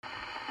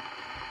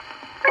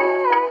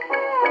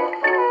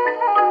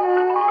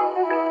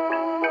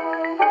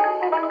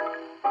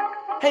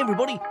Hey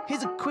everybody,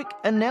 here's a quick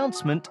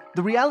announcement.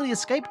 The Reality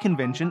Escape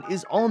Convention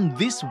is on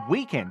this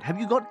weekend. Have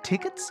you got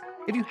tickets?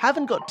 If you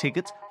haven't got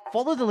tickets,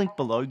 follow the link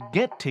below,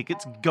 get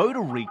tickets, go to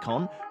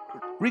Recon.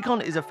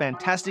 Recon is a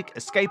fantastic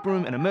escape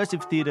room and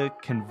immersive theatre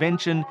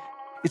convention.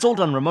 It's all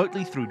done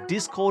remotely through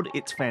Discord.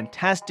 It's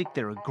fantastic.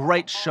 There are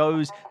great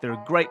shows. There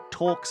are great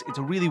talks. It's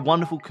a really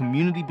wonderful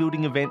community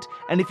building event.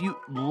 And if you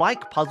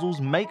like puzzles,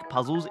 make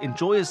puzzles,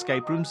 enjoy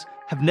escape rooms,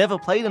 have never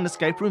played an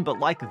escape room but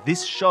like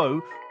this show,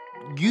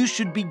 you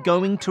should be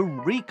going to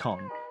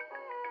Recon.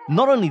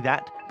 Not only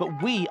that,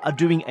 but we are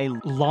doing a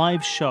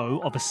live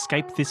show of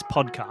Escape This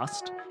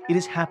Podcast. It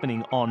is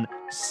happening on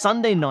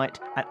Sunday night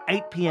at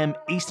 8 p.m.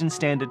 Eastern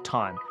Standard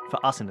Time. For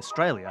us in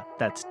Australia,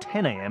 that's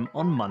 10 a.m.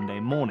 on Monday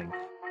morning.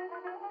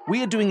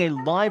 We are doing a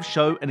live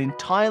show, an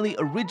entirely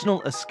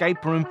original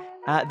escape room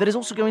that is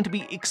also going to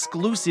be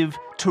exclusive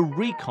to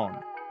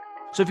Recon.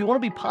 So if you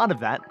want to be part of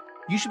that,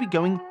 you should be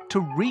going to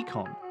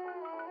Recon.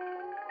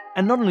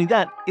 And not only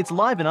that, it's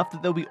live enough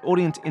that there'll be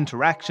audience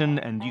interaction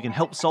and you can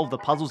help solve the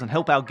puzzles and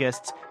help our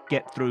guests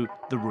get through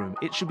the room.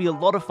 It should be a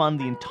lot of fun.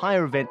 The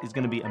entire event is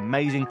going to be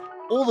amazing.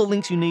 All the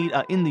links you need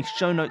are in the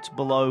show notes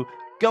below.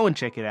 Go and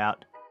check it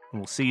out,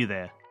 and we'll see you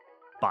there.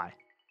 Bye.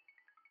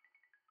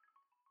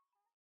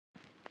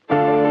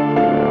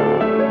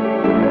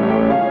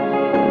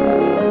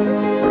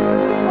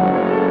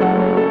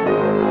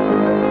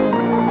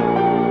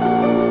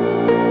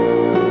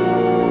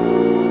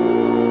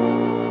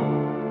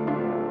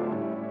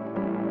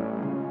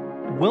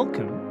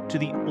 Welcome to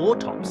the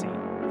autopsy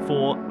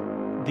for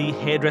the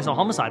hairdresser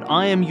homicide.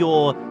 I am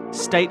your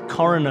state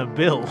coroner,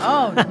 Bill.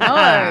 Oh,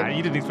 no.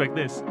 You didn't expect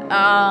this.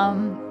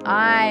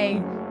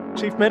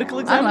 Chief medical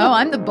I examiner? don't know,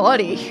 I'm the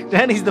body.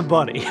 Danny's the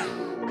body.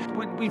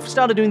 We've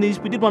started doing these.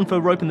 We did one for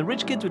Rope and the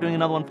Rich Kids. We're doing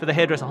another one for the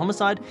hairdresser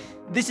homicide.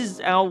 This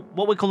is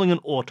what we're calling an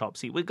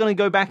autopsy. We're going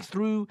to go back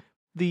through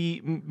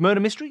the murder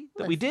mystery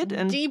that we did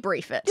and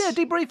debrief it. Yeah,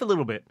 debrief a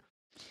little bit.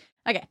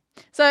 Okay,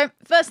 so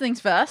first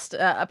things first,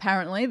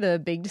 apparently the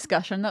big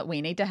discussion that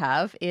we need to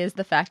have is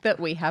the fact that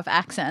we have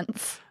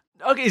accents.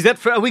 Okay,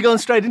 are we going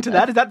straight into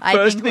that? Is that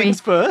first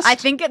things first? I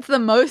think it's the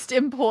most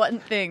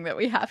important thing that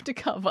we have to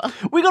cover.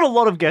 We got a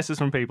lot of guesses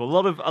from people,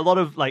 a lot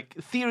of like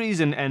theories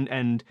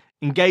and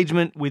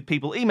engagement with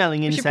people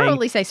emailing in You should saying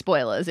probably say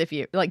spoilers if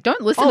you, don't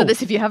listen to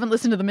this if you haven't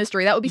listened to the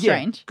mystery. That would be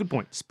strange. Good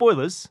point.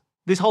 Spoilers.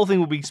 This whole thing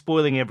will be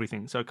spoiling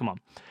everything, so come on.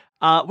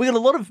 We got a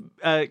lot of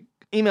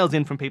emails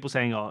in from people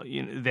saying,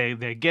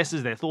 their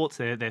guesses, their thoughts,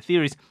 their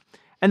theories.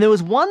 And there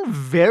was one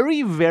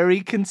very,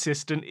 very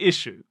consistent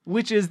issue,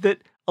 which is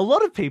that a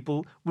lot of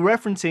people were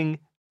referencing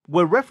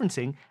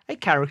a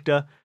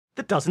character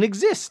that doesn't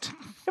exist.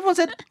 Everyone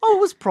said, it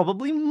was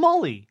probably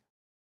Molly.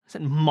 I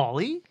said,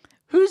 Molly?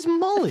 Who's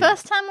Molly? The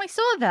first time we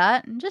saw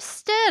that, just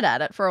stared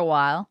at it for a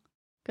while,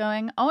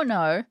 going, oh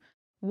no,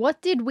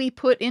 what did we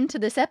put into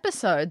this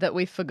episode that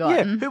we've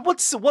forgotten? Yeah,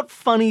 what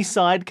funny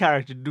side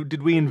character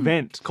did we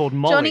invent called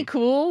Molly? Johnny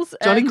Cools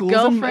and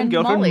girlfriend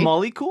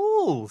Molly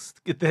Cools.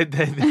 Their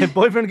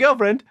boyfriend and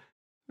girlfriend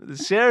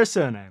share a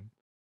surname.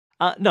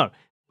 No.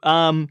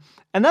 And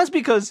that's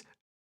because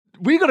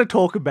we got to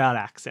talk about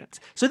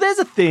accents. So there's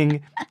a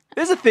thing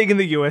in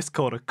the US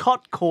called a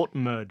cot-court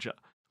merger,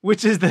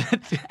 which is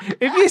that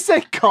if you say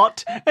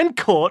cot and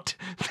court,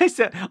 they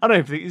say, I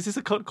don't think, is this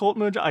a cot-court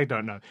merger? I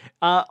don't know.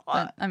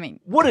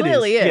 What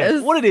clearly it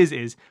is. Yeah, what it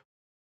is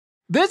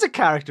there's a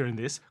character in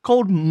this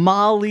called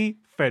Marley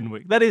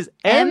Fenwick. That is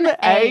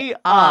Marley.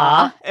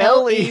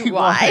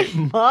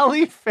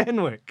 Marley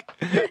Fenwick.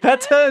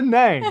 That's her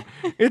name.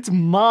 It's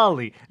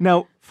Marley.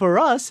 Now, for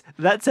us,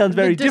 that sounds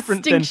very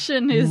different than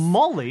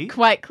Molly.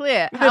 Quite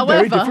clear. They're However,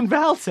 very different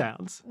vowel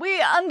sounds. We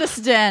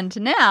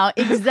understand now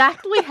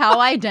exactly how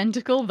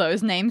identical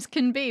those names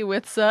can be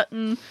with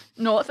certain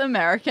North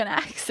American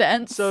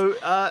accents. So,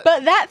 but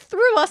that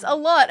threw us a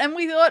lot, and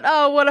we thought,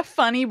 oh, what a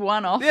funny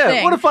one-off thing.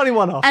 Yeah, what a funny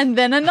one-off. And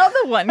then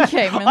another one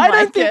came and I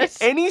don't think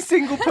any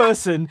single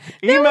person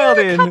emailed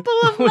in. There were a couple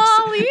of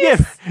Mollies.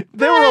 Yes,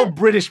 they were all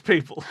British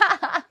people.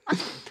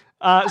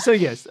 So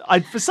yes,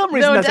 for some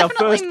reason that's our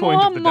first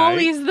point of the day. There were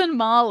definitely more Mollies than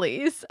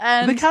Marlies,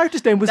 and the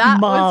character's name was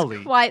Marley.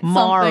 That was quite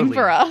something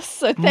for us.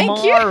 So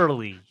thank you.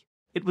 Marley.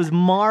 It was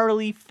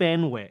Marley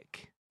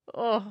Fenwick,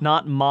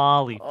 not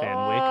Marley Fenwick.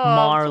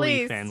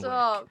 Marley please Fenwick.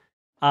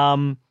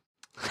 Stop.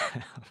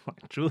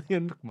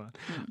 Julian, come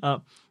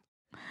on.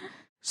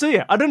 So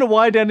yeah, I don't know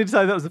why Danny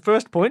decided that was the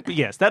first point, but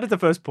yes, that is the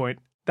first point.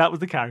 That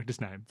was the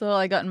character's name. That's all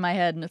I got in my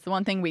head, and it's the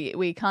one thing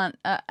we can't...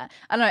 I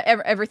don't know,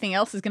 everything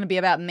else is going to be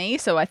about me,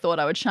 so I thought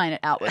I would shine it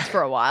outwards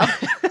for a while.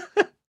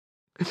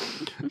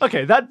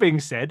 Okay, that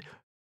being said,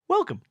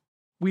 welcome.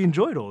 We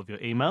enjoyed all of your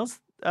emails.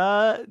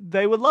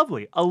 They were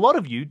lovely. A lot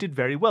of you did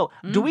very well.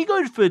 Do we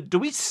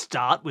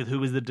start with who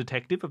was the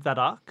detective of that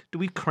arc? Do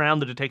we crown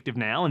the detective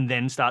now and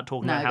then start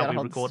talking about how we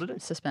recorded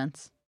it?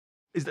 Suspense.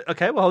 Is that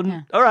okay? Well,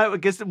 yeah. All right. I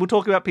guess we'll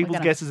talk about people's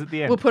guesses at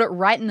the end. We'll put it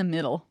right in the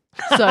middle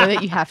so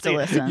that you have to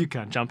listen. You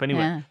can't jump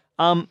anywhere.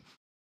 Yeah.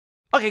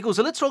 Okay, cool.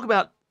 So let's talk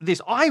about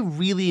this. I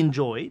really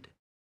enjoyed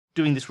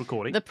doing this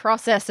recording. The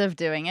process of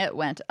doing it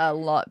went a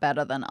lot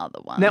better than other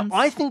ones. Now,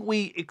 I think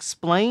we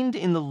explained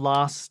in the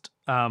last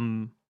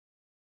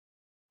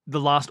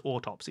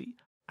autopsy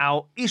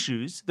our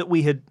issues that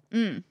we had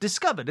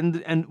discovered,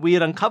 and we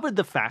had uncovered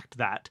the fact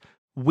that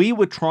we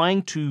were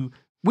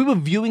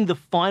viewing the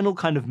final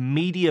kind of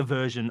media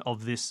version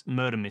of this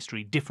murder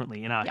mystery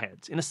differently in our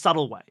heads, in a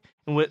subtle way.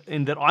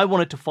 And that I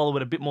wanted to follow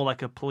it a bit more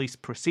like a police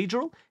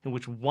procedural, in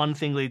which one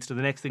thing leads to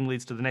the next thing,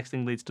 leads to the next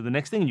thing, leads to the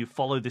next thing, and you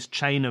follow this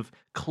chain of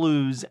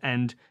clues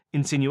and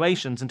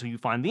insinuations until you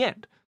find the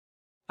end.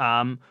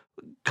 Kind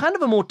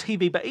of a more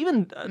TV, but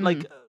even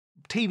like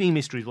TV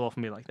mysteries will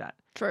often be like that.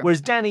 True.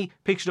 Whereas Danny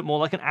pictured it more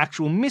like an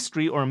actual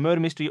mystery or a murder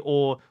mystery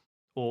or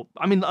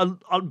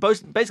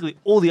basically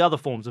all the other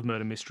forms of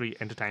murder mystery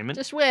entertainment.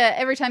 Just where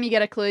every time you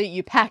get a clue,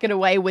 you pack it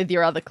away with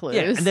your other clues.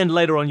 Yeah, and then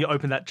later on you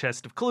open that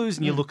chest of clues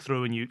and you look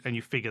through and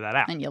you figure that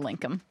out. And you link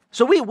them.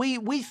 So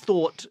we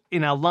thought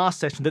in our last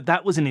session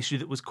that was an issue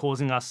that was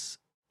causing us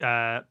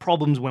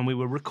problems when we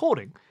were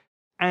recording.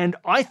 And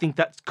I think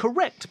that's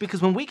correct,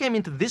 because when we came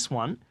into this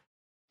one,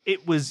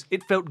 it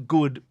felt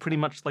good pretty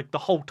much like the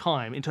whole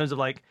time, in terms of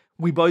like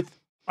we both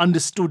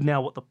understood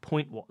now what the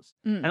point was.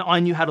 And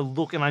I knew how to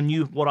look, and I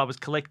knew what I was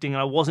collecting,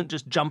 and I wasn't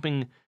just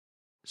jumping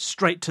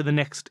straight to the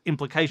next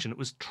implication. It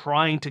was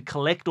trying to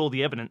collect all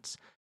the evidence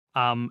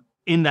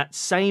in that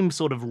same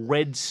sort of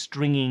red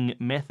stringing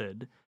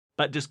method,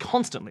 but just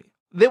constantly.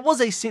 There was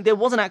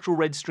an actual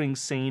red string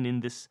scene in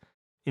this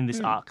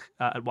arc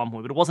at one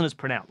point, but it wasn't as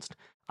pronounced.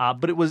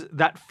 But it was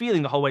that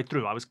feeling the whole way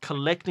through. I was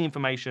collecting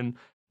information.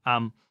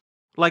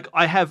 Like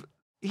I have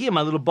here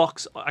my little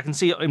box. I can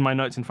see it in my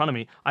notes in front of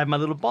me. I have my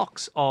little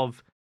box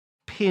of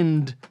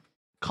pinned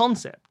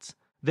concepts.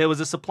 There was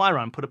a supply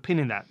run, put a pin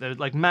in that. There was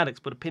like Maddox,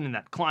 put a pin in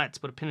that. Clients,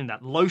 put a pin in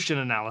that. Lotion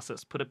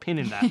analysis, put a pin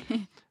in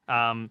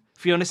that.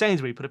 Fiona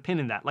Sainsbury, put a pin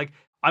in that. Like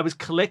I was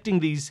collecting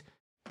these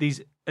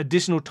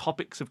additional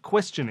topics of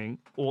questioning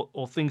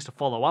or things to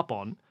follow up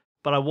on,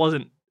 but I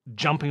wasn't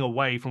jumping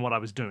away from what I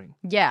was doing.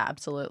 Yeah,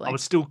 absolutely. I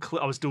was still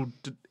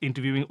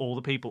interviewing all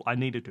the people I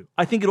needed to.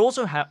 I think it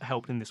also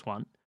helped in this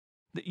one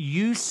that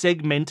you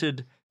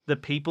segmented the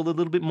people a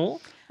little bit more.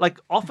 Like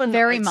often,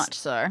 very much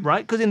so,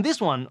 right? Because in this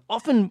one,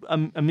 often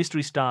a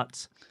mystery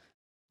starts,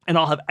 and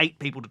I'll have 8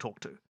 people to talk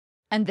to,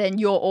 and then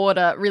your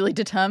order really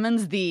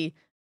determines the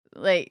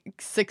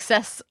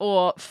success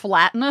or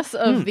flatness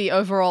of the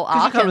overall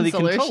arc you can't and really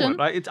solution. Control it,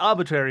 right? It's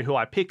arbitrary who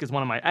I pick as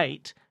one of my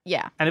 8.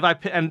 Yeah.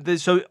 And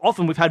so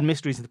often we've had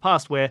mysteries in the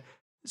past where,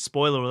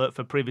 spoiler alert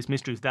for previous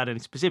mysteries without any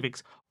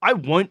specifics, I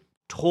won't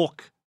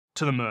talk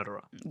to the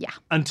murderer. Yeah.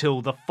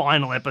 Until the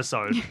final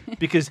episode,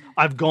 because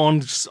I've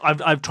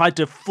tried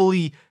to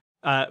fully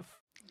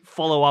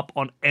follow up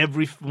on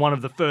every one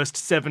of the first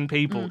 7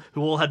 people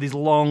who all had these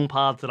long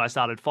paths that I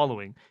started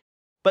following.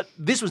 But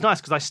this was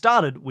nice because I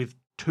started with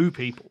 2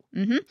 people.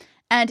 Mm-hmm.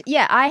 And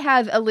yeah, I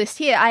have a list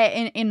here.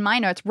 In my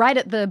notes, right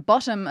at the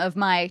bottom of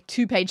my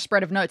 2-page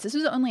spread of notes. This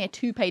was only a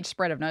 2-page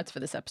spread of notes for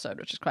this episode,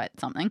 which is quite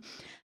something.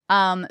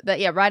 But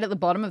yeah, right at the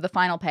bottom of the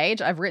final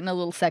page, I've written a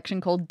little section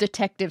called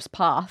Detective's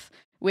Path,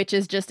 which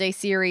is just a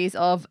series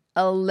of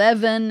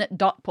 11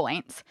 dot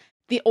points,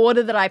 the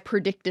order that I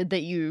predicted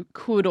that you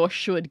could or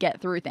should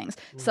get through things.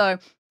 So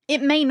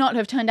it may not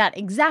have turned out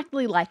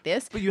exactly like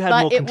this, but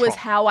more it was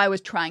how I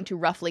was trying to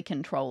roughly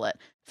control it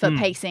for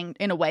pacing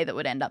in a way that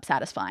would end up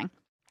satisfying.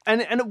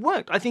 And it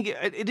worked. I think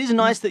it is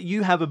nice that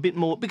you have a bit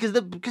more, because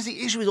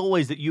the issue is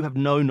always that you have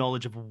no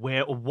knowledge of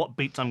where or what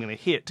beats I'm going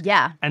to hit.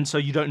 Yeah. And so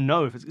you don't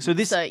know if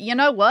it's... So you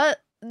know what?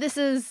 This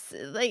is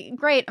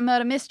great, a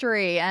murder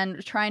mystery,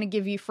 and trying to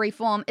give you free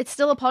form. It's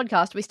still a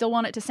podcast. We still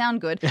want it to sound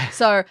good.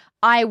 So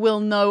I will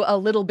know a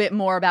little bit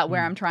more about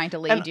where I'm trying to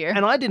lead you.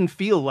 And I didn't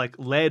feel like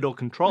led or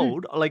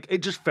controlled. Like it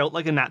just felt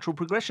like a natural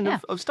progression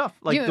of stuff.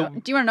 Like do you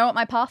want to know what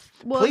my path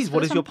was? Please,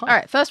 what is your path? All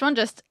right, first one,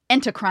 just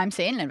enter crime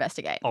scene and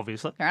investigate.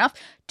 Obviously. Fair enough.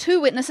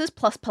 2 witnesses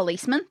plus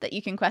policeman that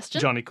you can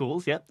question. Johnny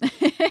Cools, yeah.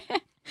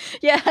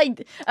 Yeah,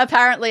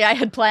 apparently I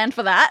had planned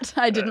for that.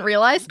 I didn't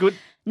realize. Good.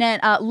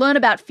 Then learn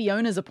about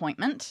Fiona's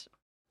appointment.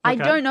 Okay. I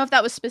don't know if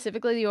that was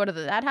specifically the order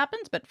that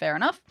happens, but fair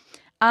enough.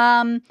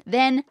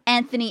 Then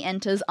Anthony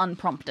enters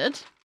unprompted.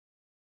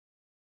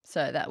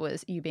 So that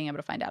was you being able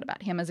to find out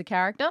about him as a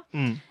character.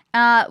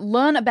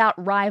 Learn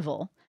about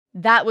Rival.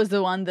 That was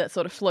the one that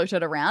sort of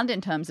floated around in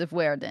terms of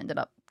where it ended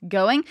up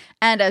going.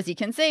 And as you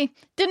can see,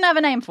 didn't have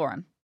a name for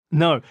him.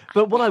 No,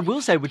 but what I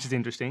will say, which is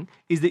interesting,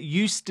 is that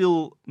you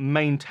still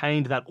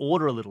maintained that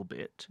order a little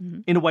bit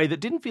in a way that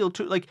didn't feel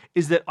too,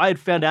 is that I had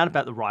found out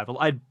about the Rival.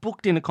 I had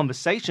booked in a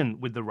conversation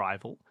with the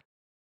Rival.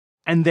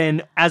 And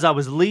then as I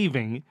was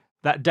leaving,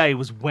 that day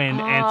was when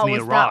Anthony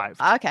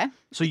arrived. Okay.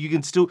 So you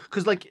can still,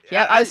 because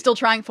I was still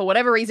trying, for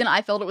whatever reason,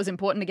 I felt it was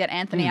important to get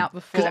Anthony out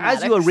before Because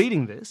as you are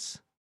reading this,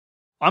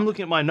 I'm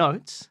looking at my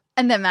notes.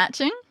 And they're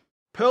matching?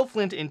 Pearl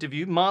Flint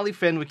interview, Marley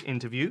Fenwick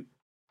interview,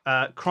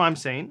 crime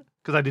scene,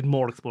 because I did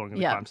more exploring in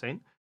the crime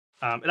scene.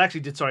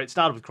 It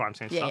started with crime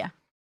scene stuff. Yeah.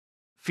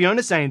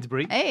 Fiona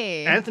Sainsbury,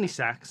 hey. Anthony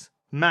Sachs,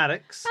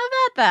 Maddox. How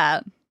about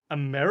that?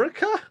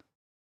 America?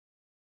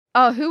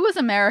 Oh, who was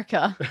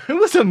America? Who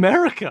was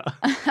America?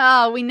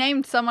 Oh, we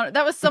named someone.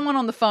 That was someone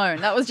on the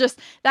phone. That was just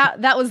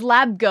that was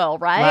Lab Girl,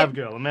 right? Lab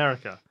Girl,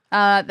 America.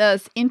 That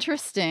was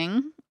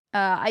interesting.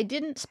 I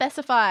didn't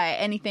specify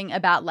anything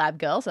about Lab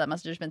Girl, so that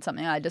must have just been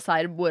something I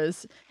decided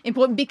was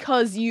important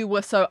because you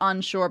were so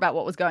unsure about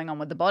what was going on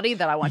with the body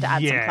that I wanted to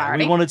add some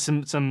clarity. We wanted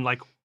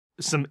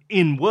some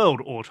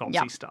in-world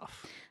autopsy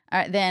stuff. All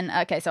right, then.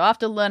 Okay, so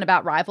after learn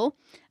about Rival,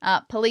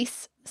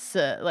 police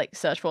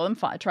search for them,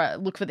 try to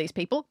look for these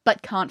people,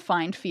 but can't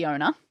find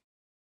Fiona.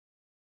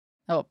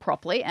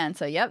 Properly, and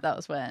so that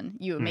was when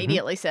you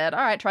immediately said,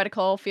 "All right, try to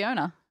call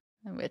Fiona,"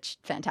 which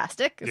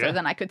fantastic. So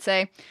then I could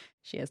say,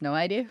 she has no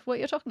idea what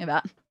you're talking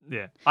about.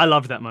 Yeah, I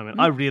loved that moment.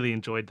 I really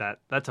enjoyed that.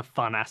 That's a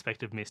fun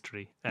aspect of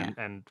mystery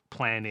and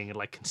planning and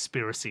like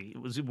conspiracy.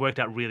 It worked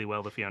out really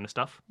well, the Fiona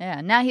stuff.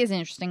 Yeah, now here's an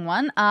interesting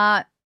one.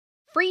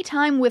 Free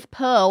time with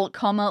Pearl,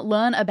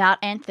 learn about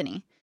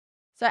Anthony.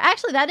 So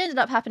actually that ended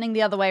up happening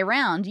the other way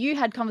around. You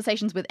had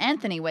conversations with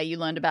Anthony where you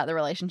learned about the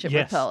relationship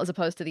with Pearl as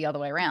opposed to the other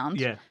way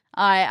around. Yeah.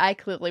 I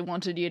clearly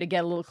wanted you to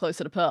get a little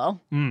closer to Pearl.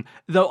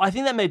 Though I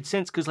think that made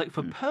sense because, like,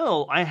 for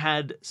Pearl, I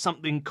had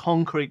something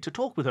concrete to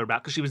talk with her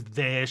about because she was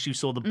there, she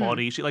saw the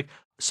body,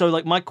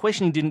 so my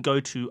questioning didn't go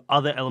to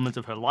other elements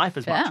of her life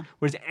as much,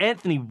 whereas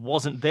Anthony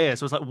wasn't there,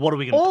 so it's like, what are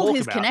we going to talk about? All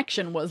his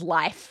connection was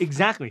life.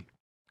 Exactly.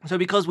 So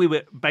because we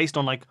were based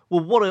on like, well,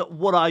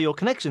 what are your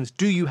connections?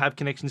 Do you have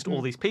connections to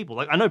all these people?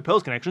 Like, I know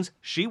Pearl's connections.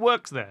 She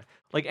works there.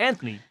 Like,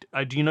 Anthony,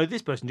 do you know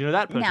this person? Do you know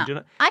that person?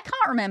 Now, I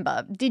can't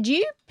remember. Did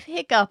you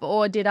pick up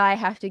or did I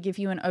have to give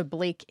you an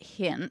oblique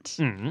hint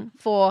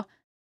for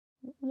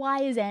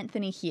why is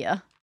Anthony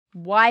here?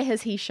 Why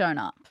has he shown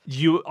up?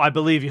 I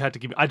believe you had to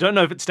give me... I don't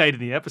know if it stayed in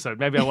the episode.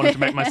 Maybe I wanted to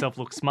make myself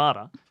look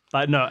smarter.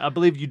 But no, I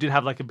believe you did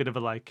have like a bit of a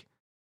like,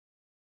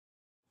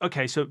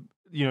 okay, so,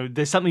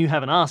 there's something you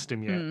haven't asked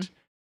him yet.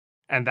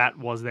 And that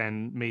was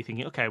then me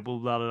thinking, okay,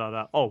 well,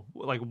 oh,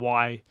 like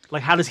why?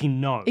 Like, how does he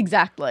know?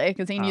 Exactly,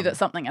 because he knew that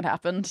something had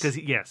happened.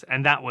 Yes,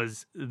 and that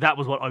was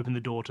what opened the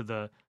door to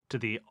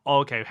the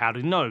okay, how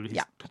did he know? He's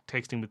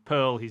texting with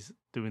Pearl. He's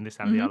doing this,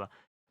 that, and the other.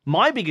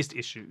 My biggest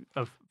issue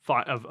of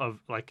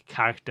like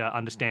character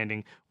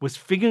understanding was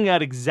figuring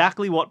out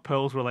exactly what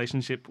Pearl's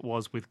relationship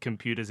was with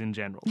computers in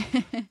general.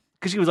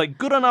 Because she was like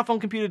good enough on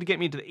computer to get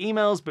me into the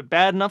emails, but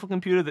bad enough on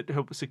computer that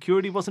her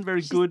security wasn't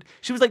very good.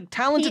 She was like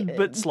talented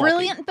but sloppy.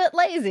 Brilliant but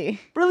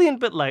lazy. Brilliant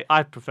but late.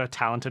 I prefer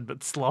talented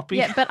but sloppy.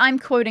 Yeah, but I'm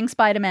quoting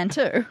Spider-Man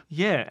too.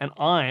 Yeah, and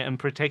I am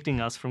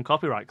protecting us from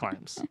copyright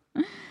claims.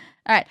 All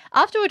right.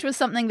 After which was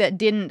something that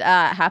didn't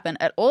happen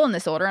at all in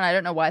this order, and I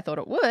don't know why I thought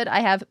it would. I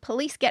have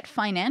police get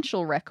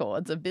financial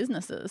records of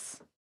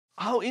businesses.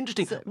 Oh,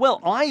 interesting. Well,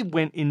 I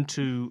went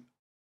into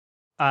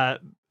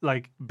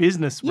like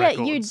business records.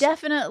 Yeah, you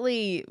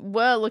definitely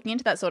were looking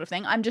into that sort of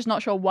thing. I'm just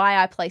not sure why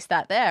I placed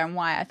that there and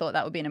why I thought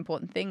that would be an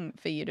important thing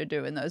for you to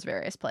do in those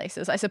various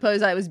places. I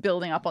suppose I was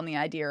building up on the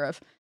idea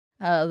of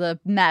the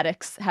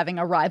Maddox having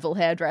a rival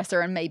hairdresser,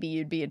 and maybe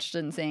you'd be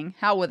interested in seeing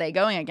how were they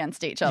going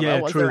against each other.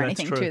 Yeah, was true, there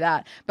anything to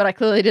that? But I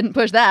clearly didn't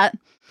push that.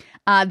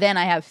 Then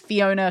I have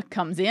Fiona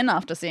comes in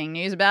after seeing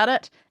news about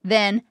it.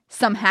 Then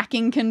some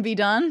hacking can be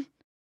done.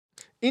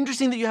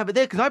 Interesting that you have it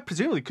there, because I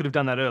presumably could have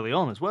done that early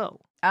on as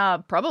well.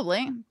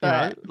 Probably,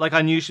 but like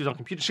I knew she was on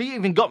computer. She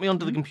even got me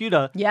onto the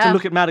computer to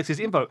look at Maddox's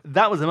info.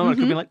 That was the moment I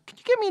could be like, "Can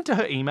you get me into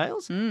her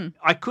emails?"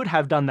 I could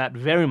have done that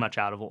very much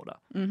out of order.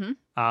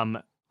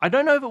 I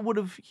don't know if it would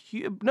have.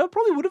 No,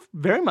 probably would have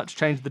very much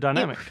changed the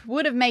dynamic. It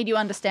would have made you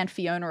understand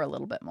Fiona a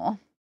little bit more.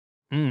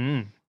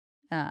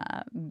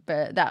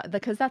 But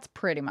because that's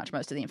pretty much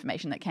most of the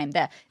information that came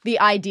there. The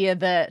idea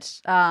that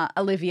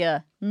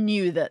Olivia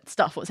knew that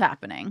stuff was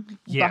happening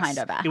behind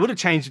her back. It would have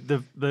changed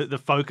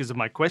the focus of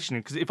my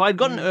questioning, because if I'd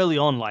gotten early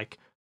on, like,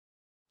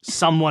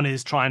 someone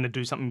is trying to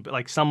do something,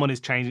 like someone is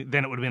changing,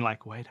 then it would have been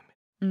like, wait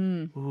a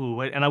minute. Ooh,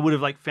 wait. And I would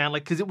have like found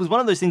like, because it was one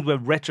of those things where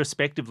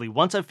retrospectively,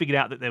 once I figured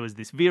out that there was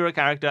this Vera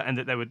character and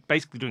that they were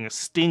basically doing a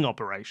sting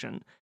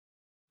operation,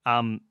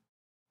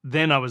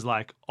 then I was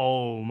like,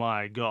 oh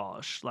my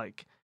gosh,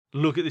 like,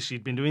 look at this.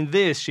 She'd been doing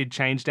this. She'd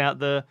changed out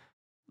the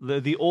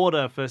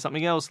order for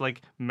something else.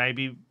 Like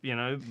maybe,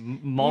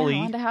 Molly I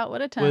wonder how it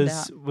would have turned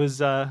out.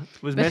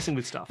 was messing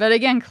with stuff. But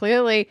again,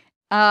 clearly,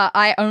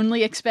 I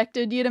only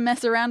expected you to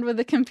mess around with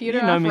the computer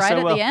right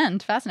at the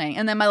end. Fascinating.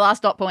 And then my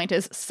last dot point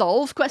is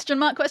solve ?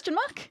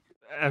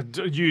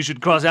 You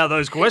should cross out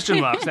those question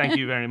marks. Thank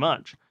you very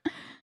much.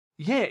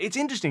 Yeah, it's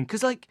interesting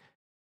because like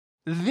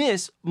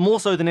this,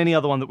 more so than any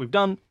other one that we've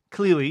done,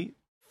 clearly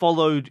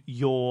followed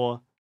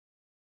your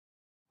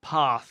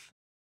path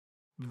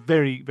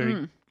very,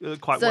 very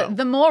quite well. So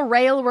the more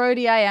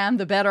railroady I am,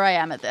 the better I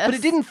am at this. But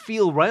it didn't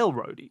feel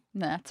railroady.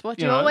 That's what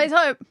you always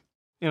hope.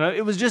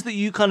 It was just that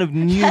you kind of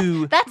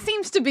knew. That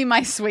seems to be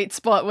my sweet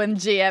spot when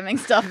GMing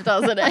stuff,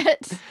 doesn't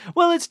it?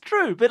 Well, it's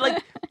true, but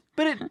like,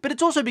 but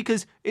it's also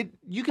because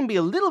you can be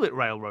a little bit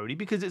railroady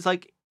because it's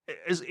like,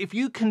 if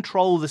you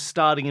control the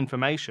starting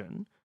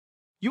information,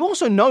 you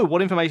also know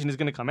what information is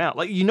going to come out.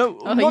 Like, you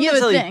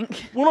would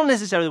think. Well, not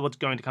necessarily what's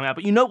going to come out,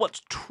 but you know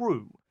what's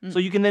true. So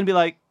you can then be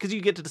like, because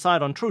you get to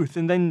decide on truth,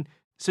 and then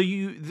So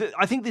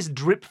I think this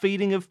drip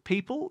feeding of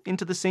people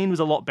into the scene was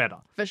a lot better.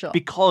 For sure.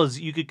 Because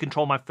you could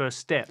control my first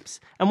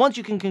steps. And once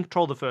you can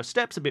control the first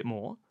steps a bit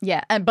more.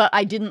 Yeah, but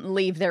I didn't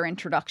leave their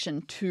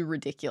introduction too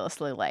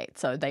ridiculously late.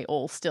 So they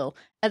all still,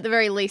 at the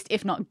very least,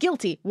 if not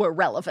guilty, were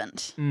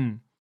relevant.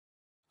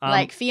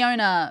 Like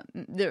Fiona,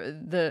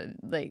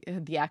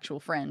 the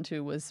actual friend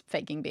who was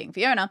faking being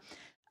Fiona,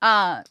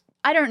 I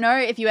don't know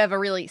if you ever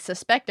really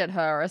suspected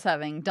her as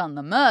having done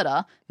the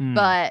murder,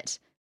 but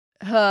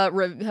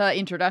her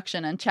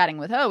introduction and chatting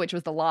with her, which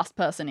was the last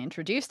person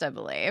introduced, I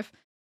believe,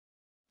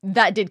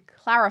 that did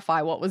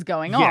clarify what was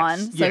going on.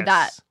 So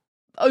that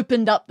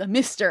opened up the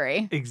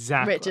mystery.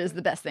 Exactly. Which is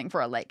the best thing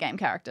for a late game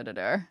character to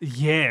do.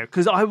 Yeah,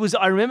 because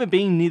I remember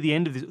being near the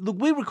end of this. Look,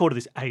 we recorded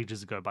this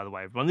ages ago, by the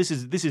way, everyone. This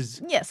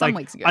is some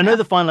weeks ago. I know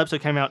the final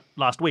episode came out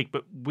last week,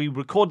 but we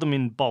record them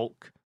in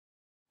bulk,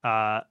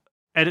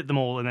 edit them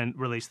all, and then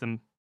release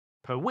them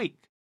per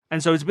week.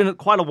 And so it's been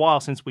quite a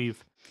while since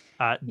we've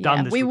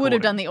done this. We would have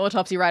recording. done the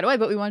autopsy right away,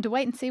 but we wanted to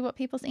wait and see what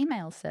people's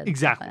emails said.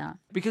 Exactly.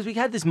 Because we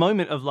had this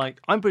moment of like,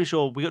 I'm pretty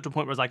sure we got to a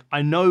point where it's like,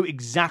 I know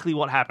exactly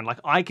what happened.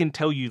 Like, I can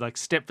tell you like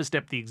step for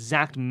step the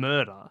exact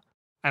murder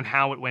and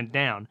how it went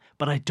down,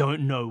 but I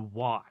don't know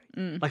why.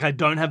 Like, I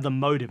don't have the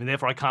motive, and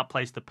therefore I can't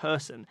place the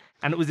person.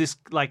 And it was this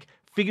like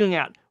figuring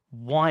out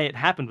why it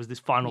happened was this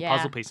final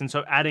puzzle piece. And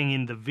so adding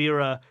in the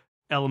Vera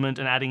element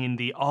and adding in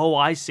the,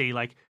 I see,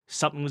 like,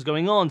 something was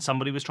going on.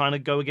 Somebody was trying to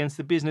go against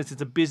the business.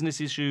 It's a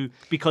business issue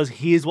because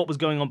here's what was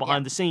going on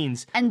behind the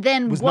scenes. And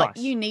then what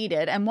you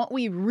needed and what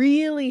we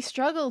really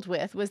struggled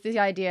with was the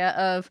idea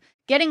of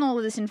getting all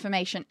of this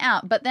information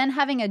out, but then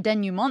having a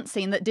denouement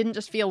scene that didn't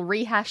just feel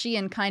rehashy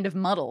and kind of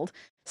muddled.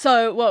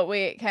 So what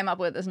we came up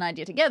with as an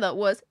idea together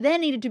was there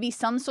needed to be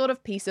some sort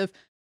of piece of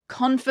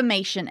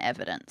confirmation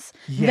evidence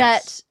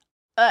that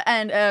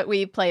and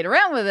we played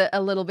around with it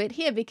a little bit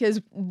here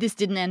because this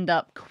didn't end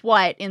up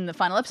quite in the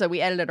final episode. We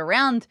edited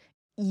around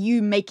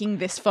you making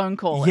this phone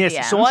call. Yes,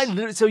 at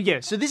the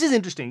end. so this is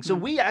interesting. So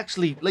we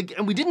actually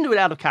and we didn't do it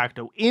out of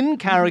character. In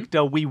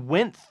character, we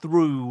went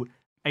through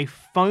a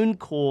phone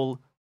call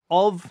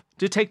of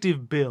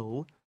Detective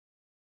Bill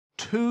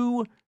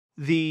to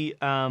the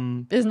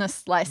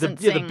business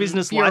licensing, the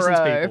business bureau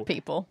license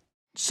people,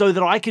 so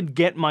that I could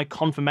get my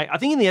confirmation. I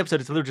think in the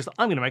episode it's literally just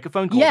I'm going to make a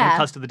phone call and it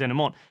cuts to the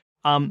denouement.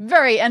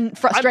 Very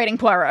frustrating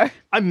Poirot.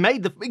 I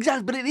made the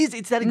exact, but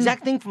it's that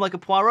exact thing from like a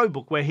Poirot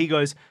book where he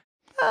goes,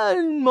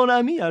 "Mon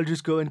ami, I'll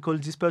just go and call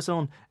this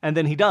person," and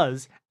then he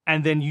does,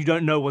 and then you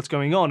don't know what's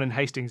going on, and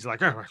Hastings is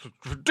like, "Oh, it's a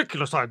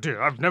ridiculous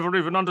idea. I've never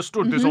even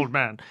understood this old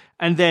man,"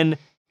 and then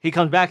he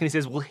comes back and he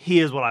says, "Well,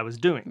 here's what I was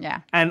doing." Yeah,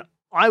 and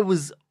I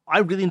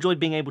really enjoyed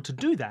being able to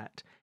do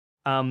that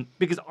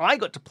because I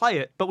got to play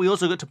it, but we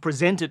also got to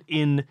present it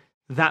in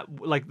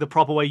that like the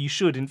proper way you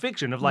should in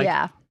fiction of like.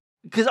 Yeah.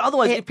 Because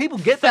otherwise, if people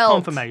get the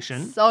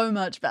confirmation... so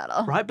much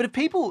better. Right? But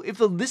if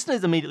the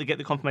listeners immediately get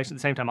the confirmation at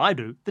the same time I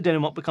do, the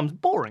denouement becomes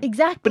boring.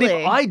 Exactly. But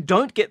if I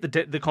don't get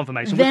the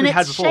confirmation, then which we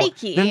it's had before...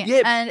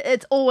 shaky, and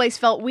it's always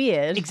felt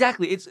weird.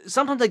 Exactly.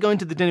 Sometimes I go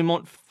into the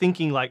denouement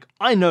thinking, like,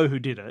 I know who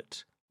did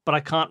it, but I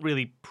can't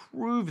really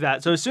prove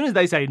that. So as soon as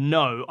they say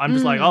no, I'm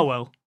just like, oh,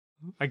 well...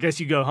 I guess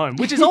you go home,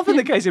 which is often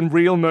the case in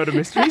real murder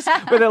mysteries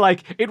where they're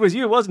like, it was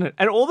you, wasn't it?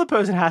 And all the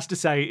person has to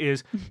say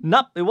is,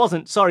 nope, it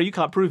wasn't. Sorry, you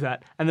can't prove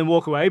that. And then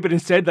walk away. But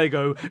instead they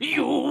go,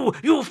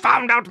 you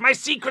found out my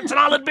secrets and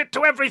I'll admit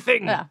to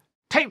everything. Yeah.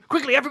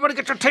 Quickly, everybody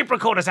get your tape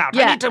recorders out.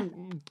 Yeah. I need to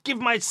give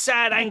my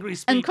sad, angry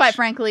speech. And quite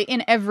frankly,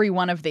 in every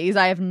one of these,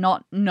 I have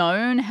not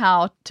known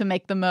how to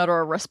make the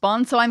murderer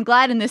respond. So I'm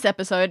glad in this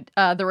episode,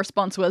 the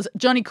response was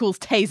Johnny Cools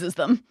tases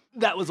them.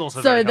 That was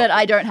also so that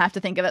I don't have to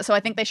think of it. So I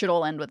think they should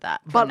all end with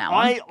that from now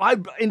on. I,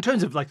 in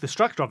terms of like the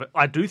structure of it,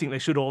 I do think they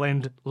should all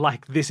end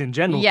like this in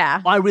general.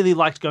 Yeah. I really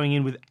liked going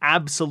in with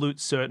absolute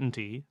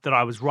certainty that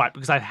I was right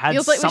because I had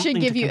feels something like we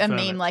should give you a meme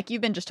it. like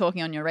you've been just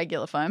talking on your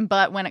regular phone,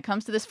 but when it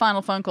comes to this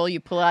final phone call, you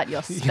pull out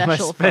your special my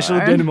special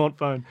phone. denouement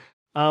phone.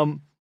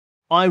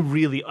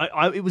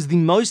 It was the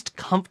most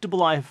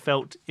comfortable I have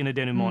felt in a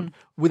denouement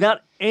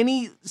without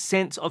any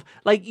sense of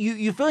like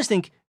you first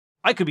think.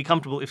 I could be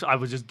comfortable if I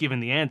was just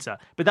given the answer,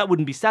 but that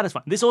wouldn't be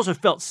satisfying. This also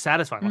felt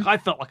satisfying. Like I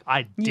felt like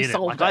I did it.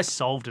 Like I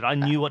solved it. I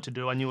knew what to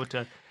do. I knew what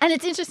to... And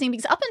it's interesting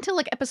because up until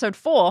like episode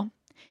 4,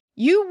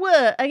 you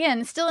were,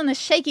 again, still in the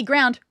shaky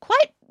ground,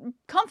 quite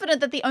confident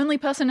that the only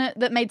person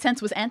that made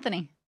sense was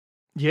Anthony.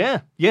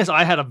 Yeah. Yes,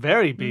 I had a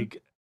very big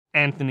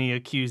Anthony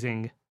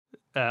accusing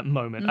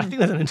moment. I think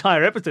there's an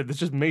entire episode that's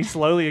just me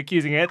slowly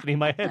accusing Anthony in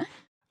my head.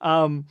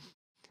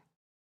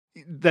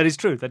 That is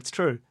true. That's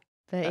true.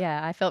 But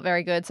yeah, I felt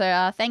very good.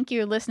 So thank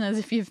you, listeners,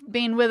 if you've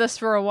been with us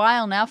for a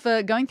while now,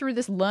 for going through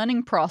this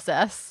learning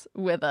process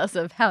with us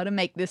of how to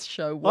make this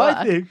show work.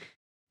 I think.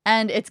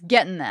 And it's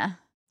getting there.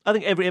 I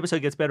think every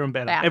episode gets better and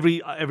better. Yeah.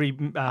 Every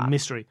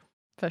mystery.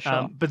 For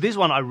sure. But this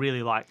one I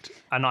really liked,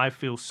 and I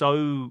feel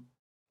so...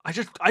 I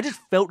just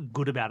felt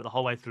good about it the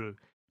whole way through.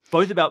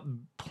 Both about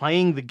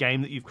playing the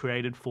game that you've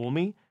created for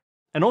me,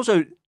 and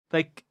also,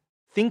 like...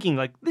 thinking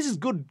like this is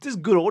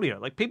good audio.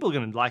 Like people are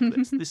going to like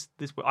this.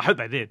 I hope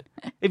they did.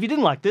 If you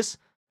didn't like this,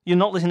 you're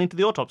not listening to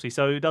the autopsy,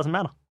 so it doesn't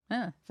matter.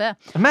 Yeah, fair.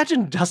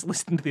 Imagine just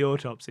listening to the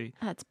autopsy.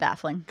 That's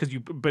baffling.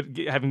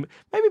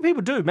 Maybe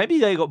people do. Maybe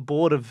they got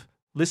bored of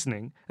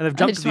listening and they've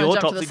jumped to the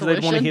autopsy because they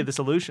want to hear the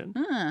solution.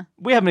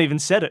 We haven't even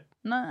said it.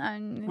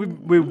 No,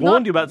 we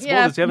warned you about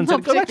spoilers. You haven't said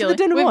it. Go back to the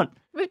denouement.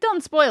 We've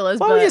done spoilers.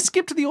 Why would you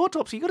skip to the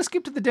autopsy? You got to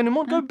skip to the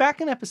denouement. Go back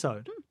an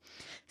episode.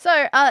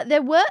 So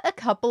there were a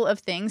couple of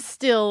things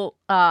still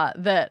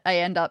that I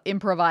end up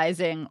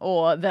improvising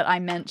or that I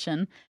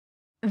mention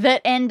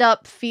that end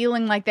up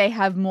feeling like they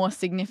have more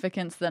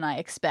significance than I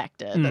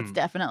expected. That's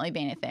definitely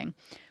been a thing.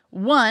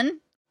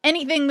 One,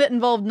 anything that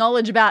involved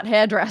knowledge about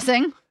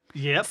hairdressing.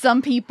 Yep.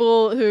 Some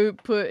people who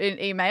put in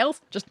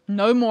emails just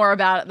know more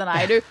about it than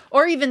I do.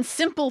 Or even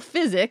simple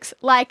physics,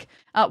 like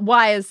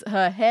why is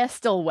her hair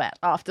still wet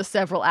after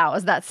several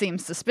hours? That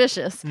seems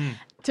suspicious.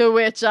 To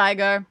which I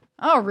go,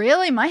 oh,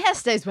 really? My hair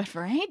stays wet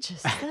for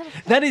ages.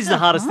 That is the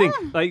hardest thing.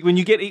 Like when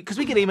you get, because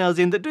we get emails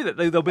in that do that.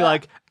 They'll be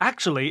like,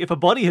 actually, if a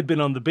body had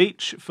been on the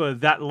beach for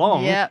that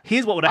long,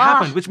 here's what would have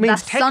happened, which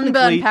means technically.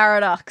 Sunburn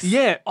paradox.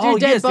 Yeah. Do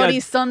dead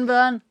bodies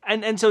sunburn?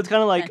 And so it's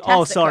kind of like,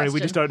 Fantastic sorry, question. we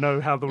just don't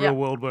know how the real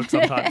world works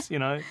sometimes, you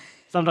know?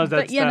 Sometimes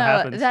that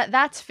happens.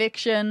 That's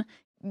fiction.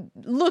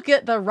 Look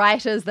at the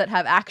writers that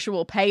have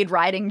actual paid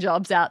writing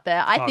jobs out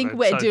there. I think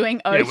we're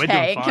doing okay we're doing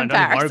fine. in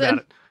comparison. Don't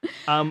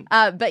worry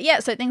about it. But yeah,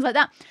 so things like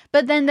that.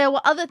 But then there were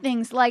other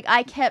things like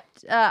I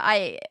kept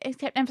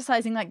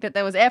emphasizing like that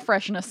there was air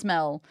freshener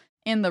smell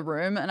in the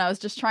room, and I was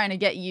just trying to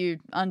get you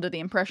under the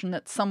impression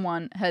that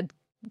someone had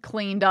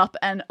cleaned up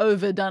and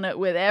overdone it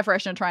with air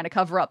freshener, trying to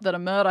cover up that a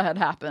murder had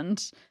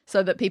happened,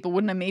 so that people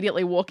wouldn't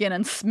immediately walk in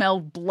and smell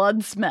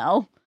blood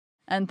smell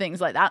and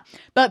things like that.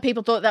 But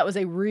people thought that was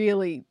a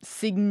really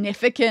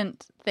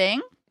significant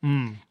thing.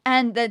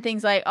 And then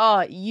things like,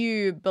 oh,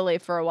 you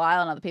believed for a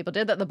while, and other people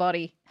did, that the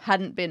body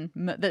hadn't been,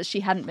 that she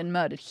hadn't been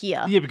murdered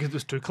here. Yeah, because it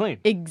was too clean.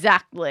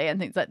 Exactly, and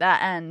things like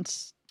that. And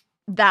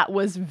that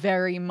was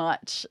very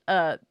much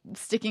a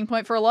sticking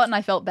point for a lot, and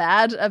I felt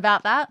bad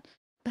about that.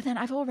 But then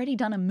I've already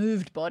done a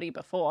moved body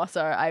before,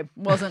 so I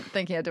wasn't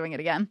thinking of doing it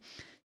again.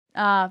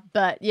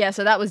 But yeah,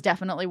 so that was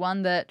definitely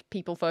one that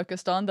people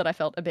focused on that I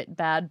felt a bit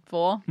bad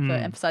for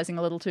emphasizing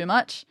a little too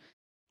much.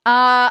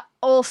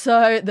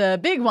 Also, the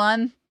big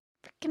one,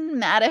 freaking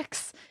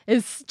Maddox,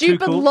 is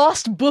stupid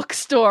lost book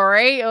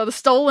story, or the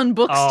stolen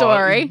book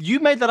story. You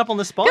made that up on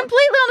the spot? Completely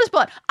on the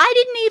spot. I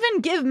didn't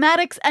even give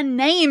Maddox a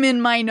name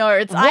in my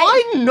notes.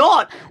 Why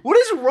not? What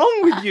is wrong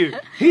with you?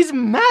 He's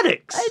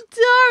Maddox. I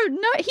don't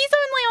know. He's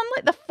only on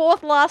like the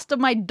fourth last of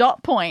my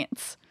dot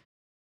points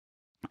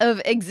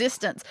of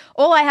existence.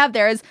 All I have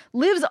there is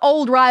Liv's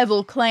old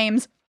rival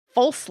claims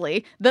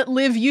falsely that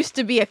Liv used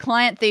to be a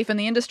client thief and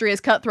the industry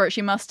is cutthroat.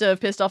 She must have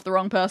pissed off the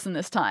wrong person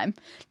this time.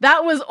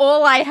 That was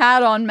all I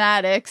had on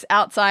Maddox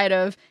outside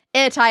of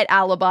airtight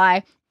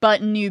alibi,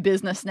 but new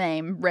business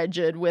name,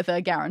 Regid, with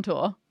a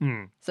guarantor.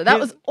 So that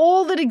was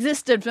all that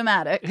existed for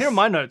Maddox. Here are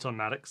my notes on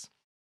Maddox.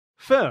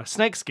 Fur,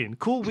 snakeskin,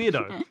 cool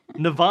weirdo.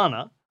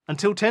 Nirvana,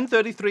 until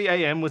 10:33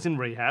 a.m. was in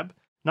rehab.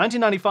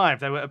 1995,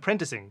 they were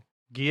apprenticing.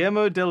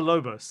 Guillermo del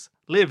Lobos.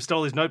 Liv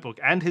stole his notebook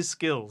and his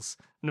skills.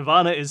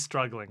 Nirvana is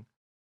struggling.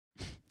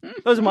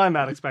 Those are my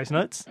Maddox base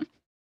notes.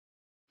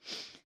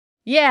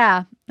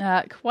 Yeah,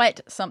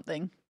 quite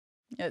something.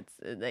 That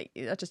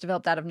just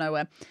developed out of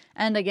nowhere.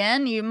 And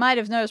again, you might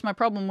have noticed my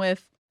problem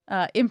with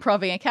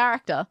improving a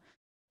character,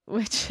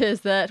 which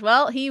is that,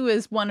 well, he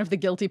was one of the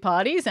guilty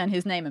parties and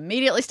his name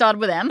immediately started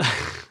with M.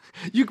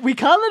 We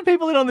can't let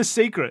people in on this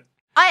secret.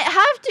 I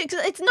have to,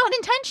 because it's not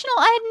intentional.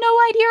 I had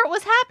no idea it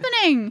was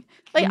happening.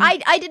 Like,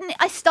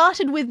 I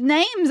started with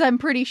names, I'm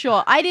pretty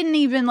sure. I didn't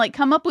even, like,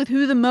 come up with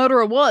who the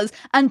murderer was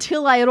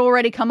until I had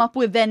already come up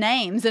with their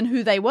names and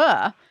who they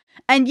were.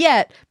 And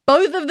yet,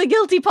 both of the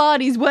guilty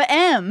parties were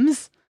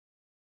M's.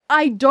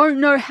 I don't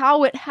know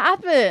how it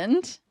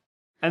happened.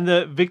 And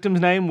the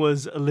victim's name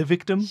was Liv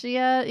Victim?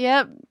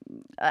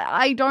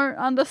 I don't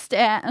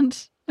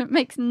understand. It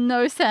makes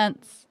no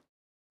sense.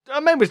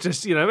 Maybe it's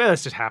just,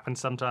 that's just happens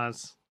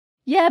sometimes.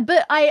 Yeah,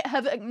 but I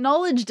have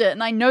acknowledged it,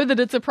 and I know that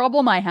it's a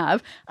problem I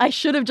have. I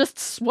should have just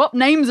swapped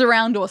names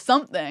around or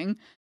something.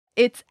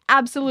 It's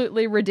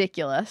absolutely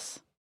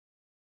ridiculous.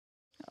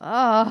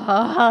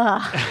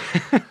 Yeah,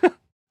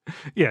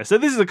 so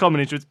this is a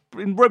common issue.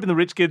 In Roping the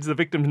Rich Kids, the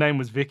victim's name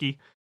was Vicky.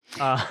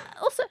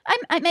 Also,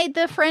 I made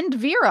the friend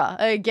Vera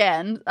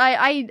again.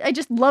 I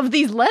just love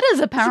these letters,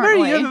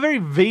 apparently. You have a very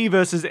V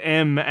versus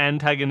M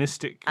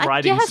antagonistic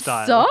writing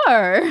style.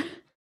 So.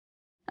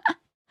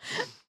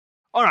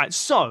 All right,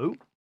 so,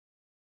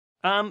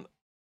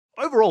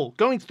 overall,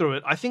 going through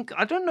it, I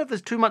don't know if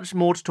there's too much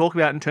more to talk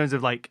about in terms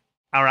of, like,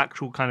 our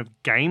actual kind of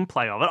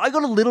gameplay of it. I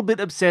got a little bit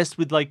obsessed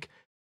with, like,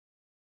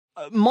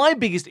 my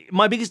biggest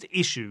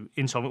issue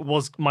in Solvent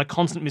was my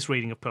constant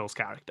misreading of Pearl's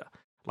character.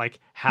 Like,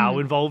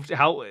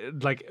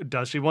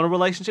 does she want a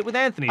relationship with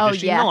Anthony? Does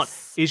she not?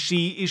 Is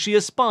she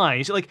a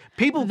spy?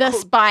 The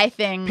spy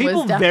thing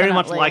people was definitely, very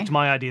much liked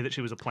my idea that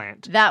she was a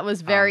plant. That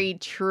was very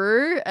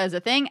true as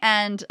a thing,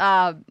 and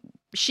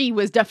she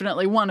was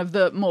definitely one of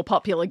the more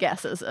popular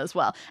guesses as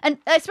well. And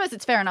I suppose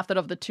it's fair enough that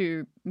of the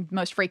two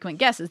most frequent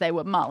guesses, they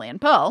were Marley and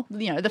Pearl.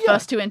 You know, the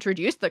first two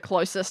introduced, the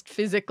closest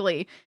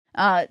physically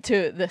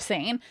to the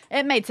scene.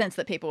 It made sense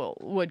that people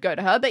would go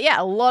to her. But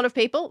yeah, a lot of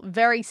people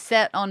very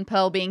set on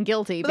Pearl being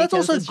guilty. But that's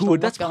also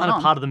good. That's kind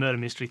of part of the murder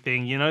mystery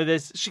thing, you know.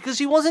 Because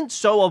she wasn't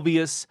so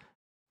obvious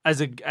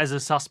as a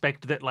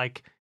suspect that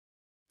like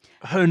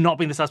her not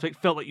being the suspect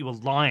felt like you were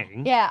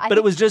lying. Yeah, but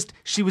it was just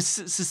she was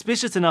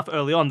suspicious enough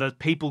early on that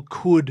people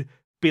could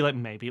be like,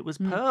 maybe it was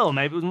Pearl,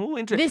 maybe it was more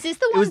interesting. This is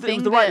the one thing it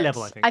was the right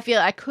level, I think. I feel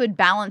I could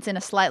balance in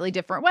a slightly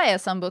different way,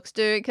 as some books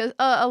do, because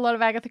a lot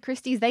of Agatha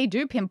Christie's, they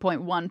do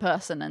pinpoint one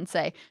person and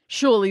say,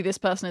 surely this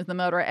person is the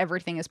murderer,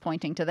 everything is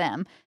pointing to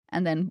them,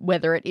 and then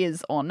whether it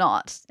is or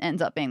not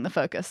ends up being the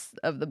focus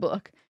of the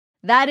book.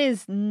 That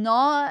is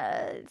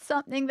not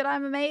something that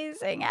I'm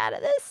amazing at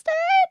this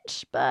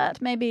stage, but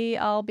maybe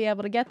I'll be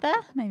able to get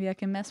there. Maybe I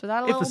can mess with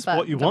that a little. If it's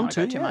what you want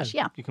to, too much.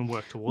 Yeah, you can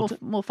work towards it.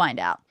 We'll find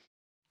out.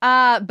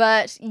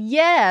 But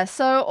yeah,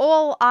 so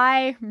all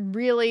I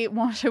really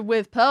wanted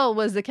with Pearl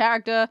was the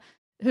character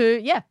who,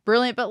 yeah,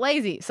 brilliant but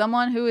lazy.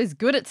 Someone who is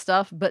good at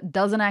stuff but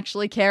doesn't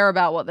actually care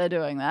about what they're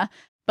doing there.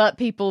 But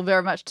people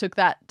very much took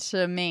that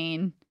to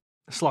mean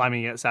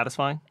slimy yet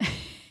satisfying.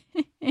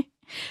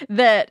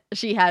 That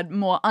she had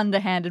more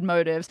underhanded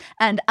motives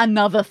and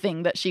another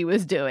thing that she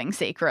was doing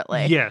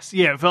secretly. Yes,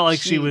 yeah, it felt like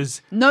she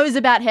was... knows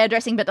about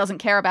hairdressing but doesn't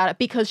care about it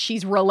because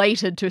she's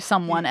related to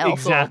someone else.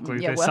 Exactly. Or,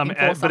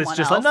 yeah, but it's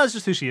just like, no, it's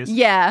just who she is.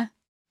 Yeah.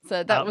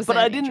 So that was but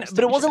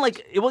it wasn't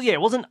like... It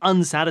wasn't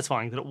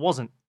unsatisfying that it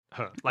wasn't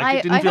her. Like,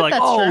 it didn't feel like,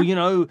 true. you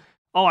know...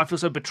 Oh, I feel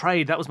so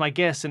betrayed. That was my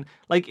guess. And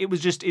like, it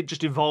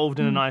just evolved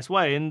in a nice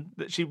way. And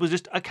she was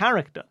just a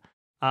character.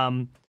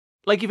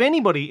 Like, if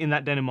anybody in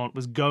that denouement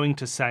was going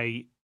to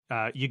say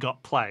you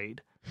got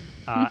played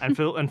and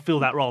fill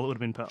that role, it would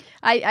have been Pearl.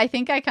 I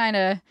think I kind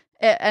of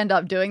end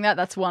up doing that.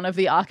 That's one of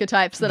the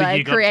archetypes that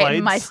I create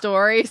in my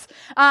stories.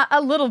 A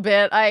little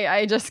bit.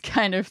 I just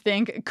kind of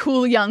think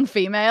cool young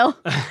female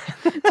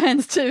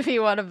tends to be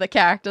one of the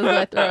characters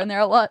I throw in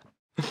there a lot.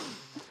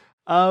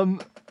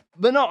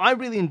 But no, I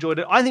really enjoyed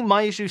it. I think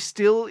my issue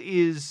still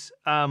is,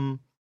 and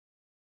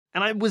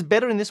I was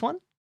better in this one.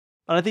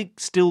 And I think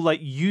still like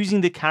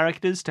using the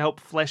characters to help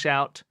flesh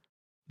out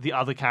the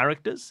other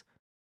characters,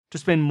 to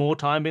spend more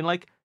time being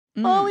like,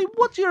 Marley,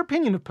 what's your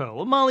opinion of Pearl?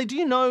 Or, Marley, do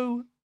you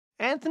know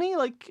Anthony?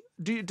 Like,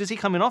 does he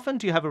come in often?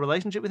 Do you have a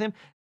relationship with him?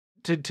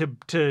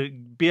 To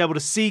be able to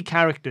see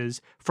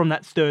characters from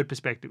that third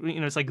perspective. You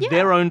know, it's like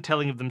their own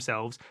telling of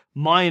themselves,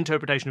 my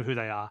interpretation of who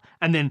they are,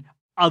 and then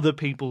other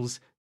people's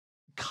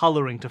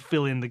colouring to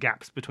fill in the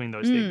gaps between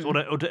those things, or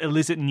to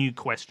elicit new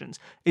questions,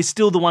 is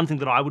still the one thing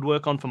that I would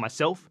work on for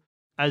myself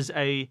as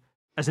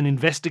an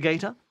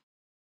investigator,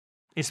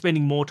 is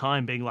spending more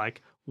time being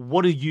like,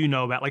 what do you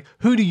know about, like,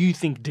 who do you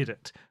think did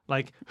it?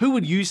 Like, who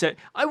would you say?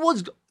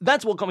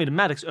 That's what got me to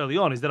Maddox early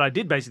on, is that I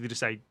did basically just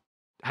say,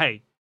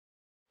 hey,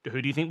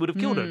 who do you think would have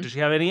killed her? Does she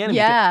have any enemies?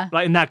 Yeah.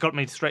 Like, and that got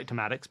me straight to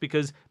Maddox,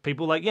 because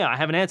people were like, yeah, I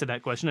haven't answered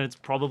that question, and it's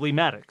probably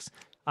Maddox.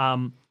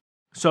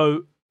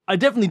 So I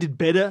definitely did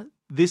better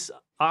this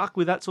arc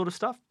with that sort of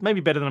stuff.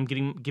 Maybe better than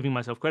I'm giving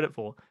myself credit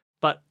for.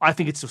 But I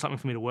think it's still something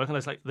for me to work on.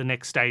 That's like the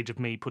next stage of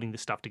me putting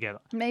this stuff together.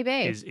 Maybe.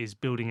 Is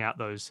building out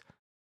those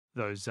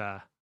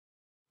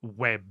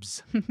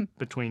webs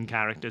between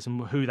characters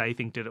and who they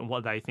think did it and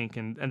what they think,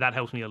 and that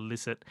helps me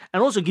elicit.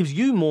 And also gives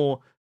you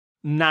more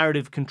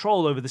narrative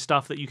control over the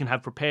stuff that you can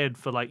have prepared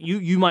for. Like,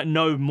 you might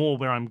know more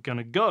where I'm going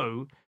to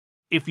go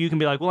if you can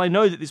be like, well, I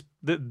know that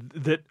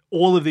that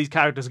all of these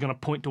characters are going to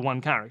point to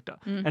one character.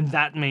 And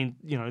that means,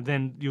 you know,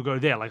 then you'll go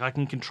there. Like, I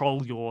can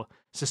control your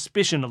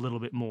suspicion a little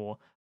bit more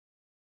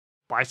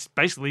by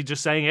basically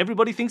just saying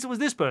everybody thinks it was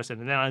this person.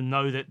 And then I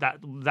know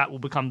that will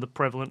become the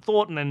prevalent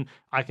thought, and then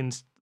I can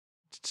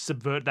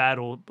subvert that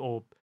or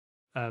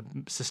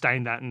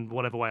sustain that in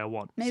whatever way I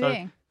want. Maybe.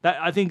 So that,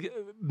 I think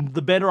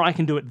the better I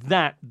can do it,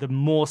 the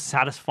more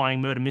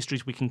satisfying murder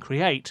mysteries we can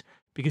create,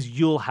 because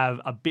you'll have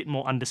a bit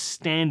more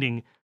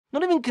understanding,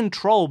 not even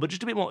control, but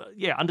just a bit more,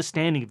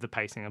 understanding of the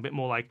pacing. A bit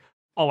more like,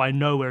 oh, I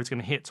know where it's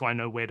going to hit, so I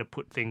know where to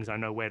put things. I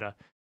know where to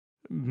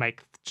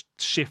make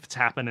shifts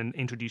happen and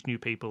introduce new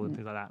people and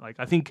things like that. Like,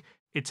 I think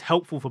it's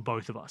helpful for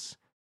both of us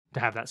to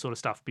have that sort of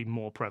stuff be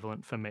more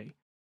prevalent for me.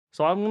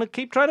 So I'm going to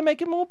keep trying to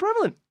make it more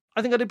prevalent.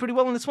 I think I did pretty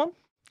well in this one.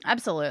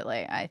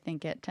 Absolutely. I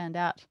think it turned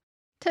out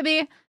to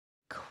be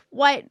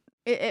quite...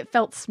 It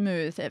felt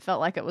smooth. It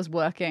felt like it was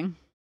working.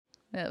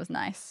 It was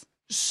nice.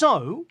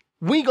 So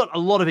we got a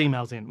lot of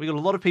emails in. We got a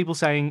lot of people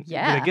saying,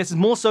 yeah, I guess it's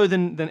more so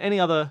than any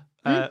other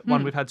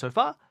one we've had so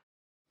far.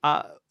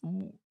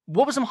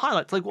 What were some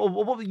highlights? Like,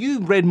 what you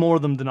read more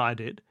of them than I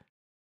did.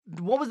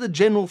 What was the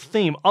general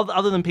theme,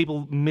 other than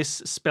people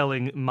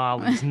misspelling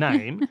Marley's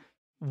name?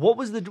 What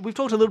was we've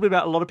talked a little bit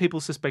about a lot of people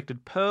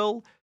suspected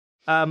Pearl.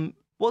 What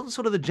was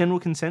sort of the general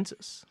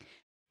consensus?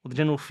 Or the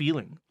general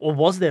feeling? Or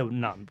was there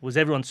none? Was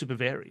everyone super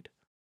varied?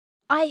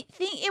 I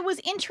think it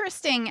was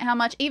interesting how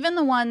much even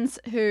the ones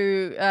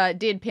who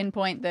did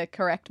pinpoint the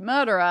correct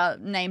murderer,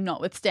 name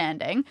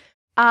notwithstanding,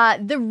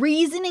 The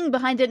reasoning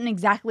behind it and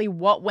exactly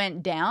what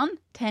went down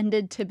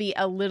tended to be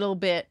a little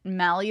bit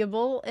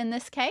malleable in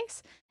this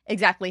case.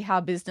 Exactly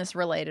how business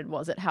related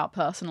was it? How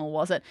personal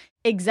was it?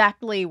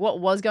 Exactly what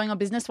was going on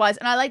business wise.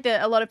 And I like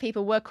that a lot of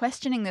people were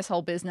questioning this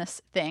whole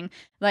business thing.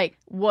 Like,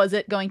 was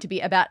it going to be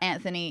about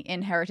Anthony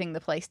inheriting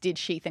the place? Did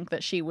she think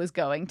that she was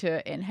going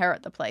to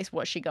inherit the place?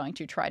 Was she going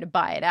to try to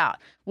buy it out?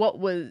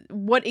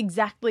 What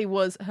exactly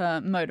was her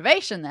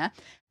motivation there?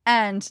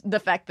 And the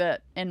fact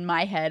that in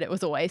my head it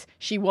was always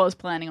she was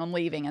planning on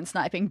leaving and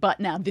sniping, but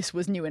now this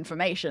was new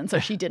information, so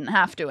she didn't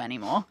have to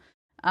anymore.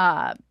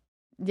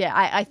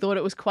 I thought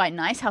it was quite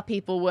nice how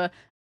people were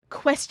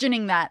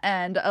questioning that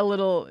and a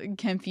little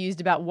confused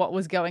about what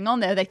was going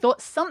on there. They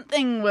thought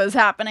something was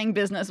happening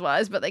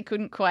business-wise, but they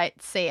couldn't quite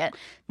see it.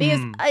 Because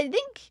I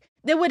think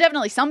there were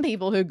definitely some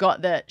people who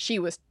got that she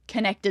was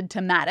connected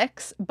to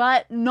Maddox,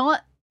 but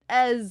not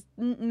as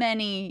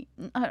many.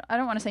 I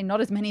don't want to say not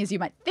as many as you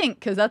might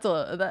think, because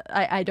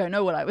I don't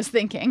know what I was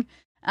thinking.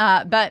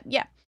 But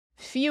yeah,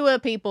 fewer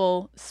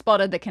people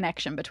spotted the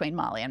connection between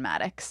Marley and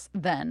Maddox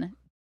than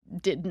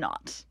did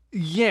not.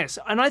 Yes,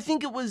 and I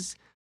think it was,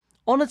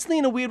 honestly,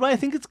 in a weird way, I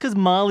think it's because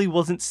Marley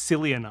wasn't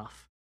silly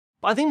enough.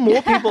 But I think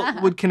more people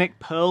would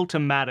connect Pearl to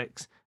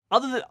Maddox.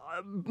 Other than,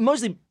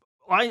 mostly,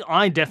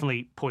 I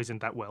definitely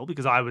poisoned that well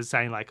because I was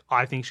saying, like,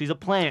 I think she's a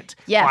plant.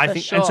 Yeah, I for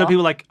think, sure. And so people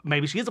were like,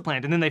 maybe she is a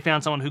plant. And then they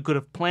found someone who could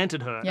have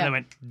planted her. And they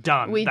went,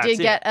 done. We that's did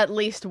it. get at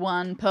least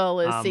one Pearl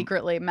is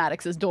secretly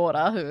Maddox's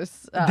daughter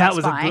who's that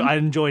was spying. I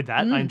enjoyed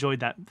that. I enjoyed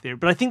that theory.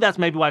 But I think that's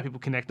maybe why people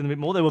connected a bit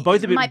more. They were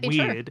both a bit Might be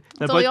weird. True.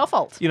 They're It's all both, your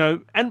fault. You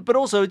know, but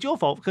also it's your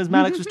fault because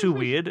Maddox was too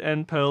weird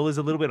and Pearl is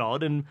a little bit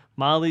odd and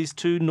Marley's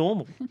too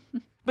normal.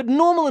 But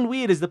normal and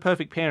weird is the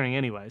perfect pairing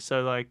anyway.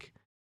 So, like,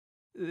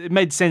 it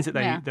made sense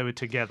that they were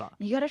together.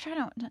 You gotta try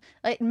to,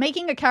 like,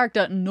 making a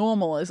character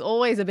normal is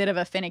always a bit of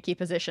a finicky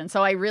position.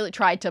 So I really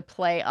tried to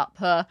play up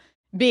her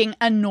being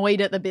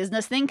annoyed at the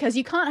business thing, because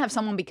you can't have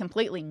someone be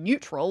completely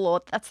neutral,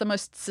 or that's the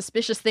most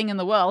suspicious thing in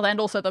the world and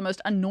also the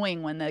most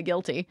annoying when they're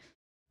guilty.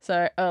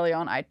 So early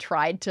on I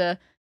tried to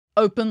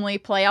openly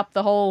play up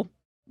the whole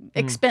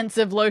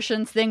expensive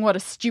lotions thing. What a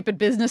stupid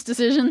business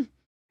decision.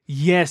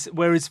 Yes,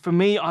 whereas for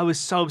me, I was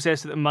so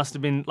obsessed that it must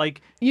have been,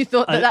 like... You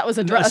thought that was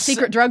a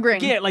secret drug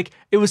ring. Yeah, like,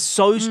 it was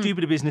so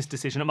stupid a business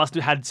decision. It must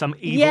have had some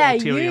evil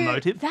ulterior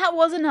motive. That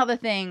was another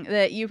thing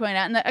that you pointed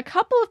out, and that a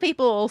couple of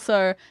people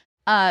also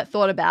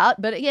thought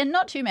about, but again,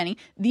 not too many.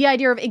 The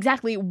idea of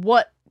exactly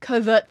what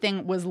covert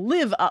thing was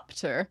Liv up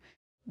to,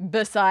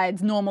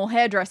 besides normal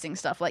hairdressing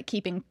stuff, like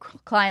keeping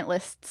client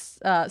lists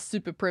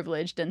super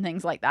privileged and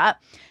things like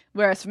that.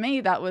 Whereas for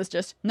me, that was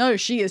just, no,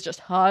 she is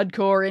just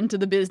hardcore into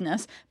the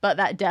business, but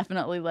that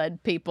definitely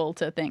led people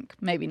to think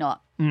maybe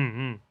not.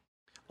 Mm-hmm.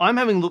 I'm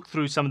having looked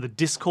through some of the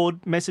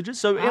Discord messages.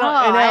 So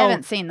I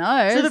haven't seen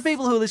those. So the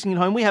people who are listening at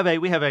home, we have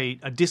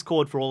a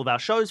Discord for all of our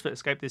shows for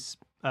Escape This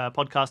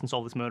Podcast and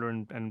Solve This Murder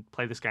and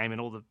Play This Game and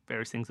all the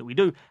various things that we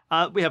do.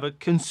 We have a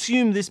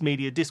Consume This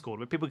Media Discord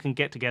where people can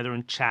get together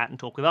and chat and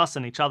talk with us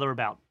and each other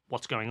about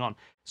what's going on.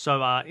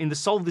 So in the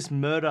Solve This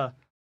Murder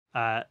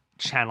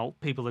channel,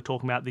 people are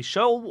talking about this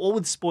show, all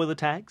with spoiler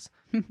tags.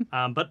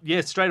 But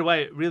yeah, straight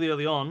away, really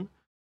early on,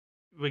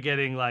 we're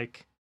getting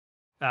like,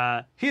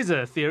 here's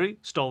a theory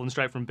stolen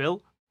straight from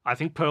Bill. I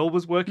think Pearl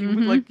was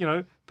working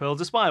with,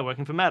 Pearl's a spy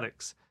working for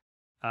Maddox.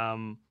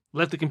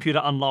 Left the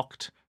computer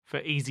unlocked for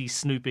easy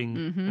snooping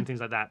and things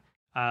like that.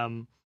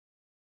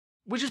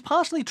 Which is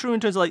partially true in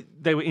terms of, like,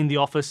 they were in the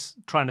office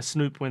trying to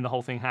snoop when the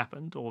whole thing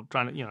happened, or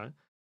trying to,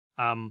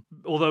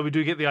 although we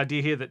do get the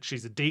idea here that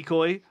she's a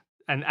decoy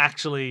and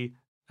actually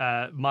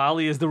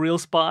Marley is the real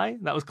spy.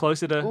 That was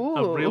closer to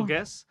a real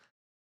guess.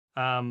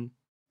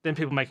 Then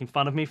people making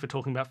fun of me for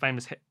talking about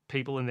famous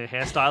people and their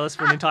hairstylists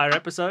for an entire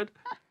episode.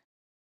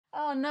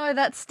 Oh no,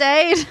 that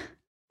stayed.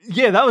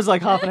 Yeah, that was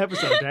like half an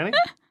episode, Danny.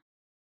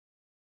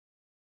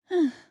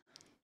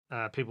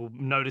 People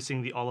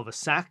noticing the Oliver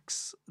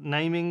Sacks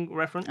naming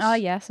reference. Oh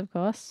yes, of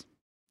course.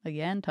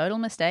 Again, total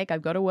mistake.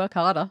 I've got to work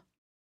harder.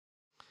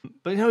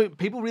 But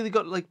people really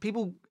got, like,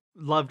 people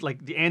loved,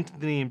 like, the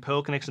Anthony and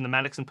Pearl connection, the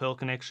Maddox and Pearl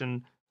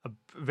connection, are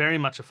very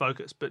much a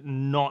focus, but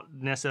not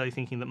necessarily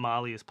thinking that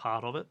Marley is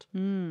part of it.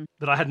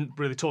 But I hadn't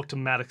really talked to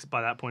Maddox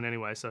by that point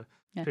anyway, so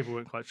people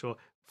weren't quite sure.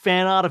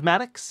 Fan art of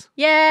Maddox.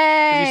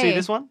 Yay! Did you see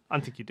this one? I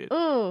think you did.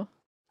 Ooh.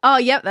 Oh,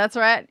 yep, that's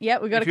right.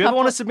 Yep, we got If you ever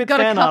want to submit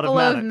fan art of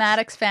Maddox.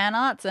 Maddox fan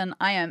arts, and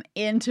I am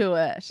into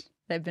it.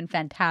 They've been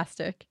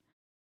fantastic.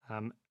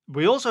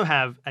 We also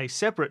have a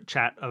separate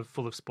chat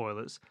full of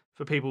spoilers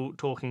for people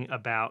talking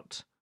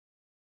about...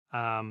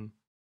 how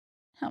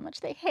much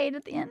they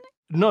hated the ending?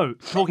 No,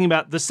 talking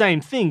about the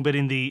same thing, but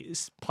in the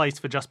place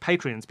for just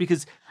Patreons.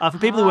 Because for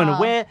people who aren't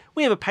aware,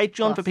 we have a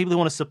Patreon for people who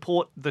want to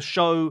support the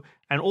show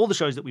and all the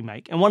shows that we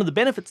make. And one of the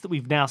benefits that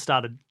we've now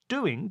started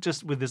doing,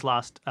 just with this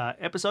last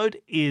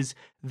episode, is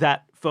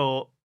that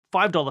for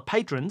 $5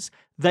 patrons,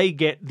 they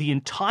get the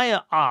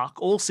entire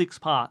arc, all 6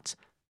 parts,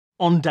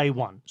 on day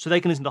one. So they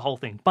can listen to the whole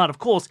thing. But of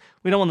course,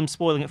 we don't want them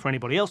spoiling it for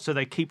anybody else, so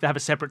they have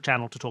a separate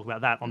channel to talk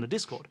about that on the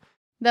Discord.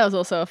 That was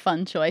also a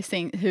fun choice,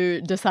 seeing who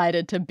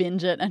decided to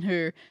binge it and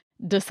who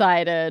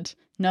decided,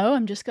 no,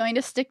 I'm just going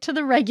to stick to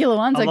the regular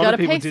ones. I got to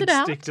pace it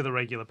out. Stick to the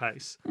regular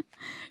pace.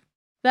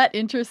 That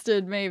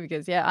interested me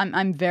because, yeah,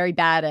 I'm very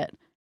bad at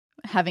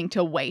having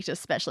to wait,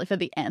 especially for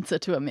the answer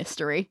to a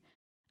mystery.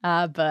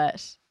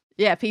 But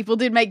yeah, people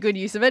did make good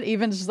use of it.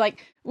 Even just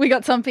like we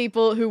got some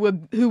people who were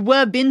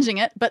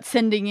binging it, but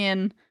sending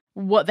in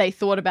what they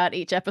thought about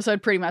each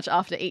episode pretty much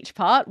after each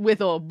part,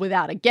 with or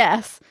without a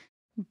guess.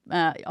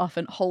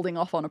 Often holding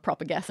off on a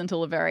proper guess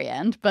until the very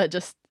end, but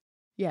just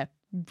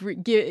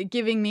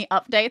giving me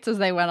updates as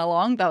they went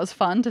along. That was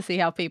fun to see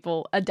how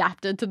people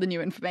adapted to the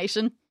new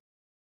information.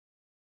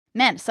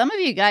 Man, some of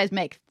you guys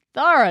make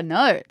thorough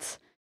notes.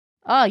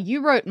 Oh,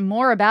 you wrote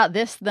more about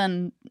this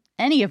than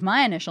any of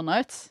my initial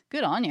notes.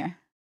 Good on you.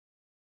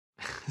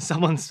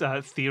 Someone's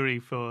theory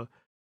for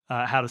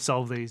how to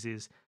solve these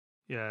is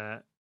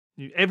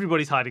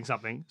everybody's hiding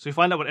something, so you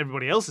find out what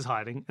everybody else is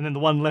hiding, and then the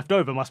one left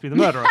over must be the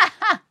murderer.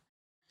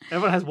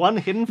 Everyone has one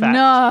hidden fact.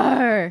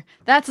 No,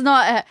 that's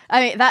not.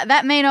 I mean,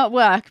 that may not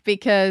work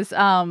because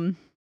well,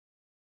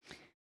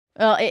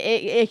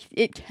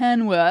 it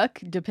can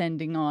work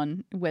depending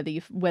on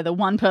whether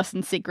one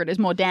person's secret is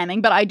more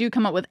damning. But I do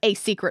come up with a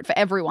secret for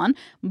everyone.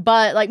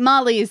 But like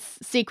Marley's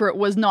secret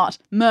was not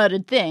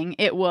murdered thing;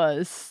 it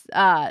was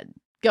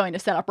going to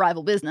set up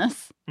rival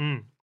business.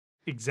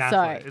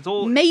 Exactly. So it's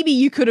all. Maybe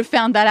you could have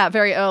found that out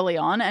very early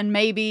on, and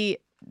maybe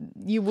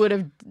you would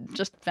have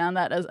just found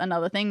that as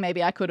another thing.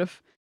 Maybe I could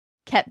have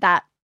kept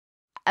that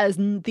as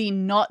the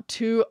not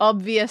too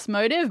obvious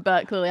motive,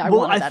 but clearly I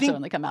wanted that to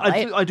only come out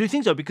late. I do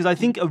think so, because I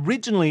think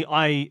originally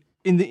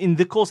in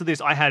the course of this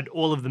I had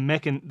all of the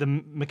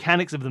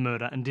mechanics of the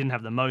murder and didn't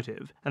have the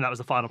motive, and that was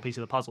the final piece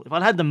of the puzzle. If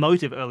I'd had the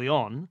motive early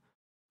on,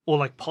 or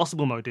like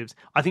possible motives,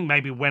 I think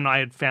maybe when I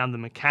had found the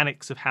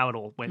mechanics of how it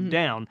all went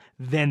down,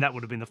 then that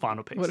would have been the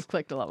final piece. Would have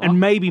clicked a lot more. And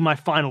maybe my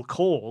final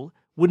call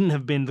wouldn't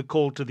have been the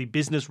call to the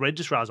business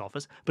registrar's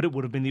office, but it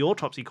would have been the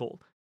autopsy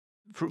call.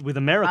 With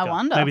America, I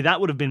wonder. Maybe that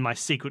would have been my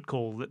secret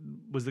call. That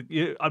was I'd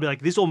be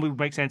like, this all would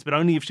make sense, but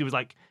only if she was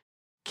like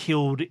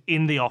killed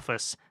in the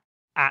office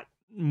at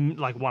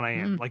like 1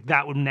 a.m. Like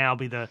that would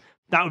be the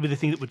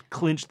thing that would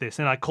clinch this.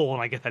 And I call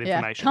and I get that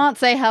information. Can't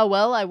say how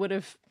well I would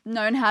have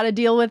known how to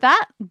deal with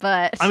that,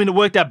 but I mean, it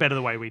worked out better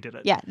the way we did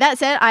it. Yeah, that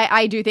said,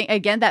 I do think,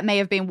 again, that may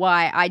have been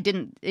why I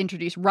didn't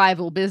introduce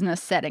rival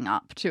business setting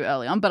up too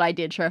early on, but I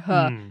did show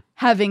her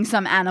having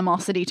some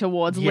animosity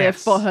towards Liv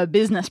for her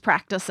business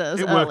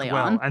practices early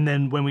on. And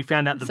then when we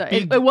found out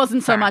it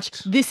wasn't so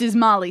much this is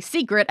Marley's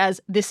secret as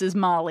this is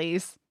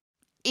Marley's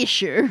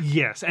issue.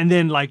 Yes, and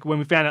then like when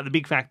we found out the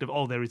big fact of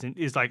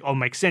is like,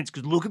 makes sense,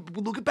 because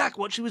look at back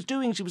what she was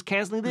doing. She was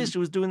cancelling this. She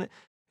was doing that.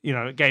 You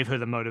know, it gave her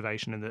the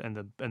motivation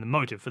and the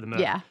motive for the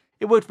murder. Yeah,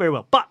 it worked very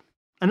well. But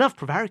enough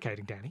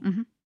prevaricating, Danny.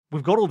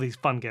 We've got all these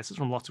fun guesses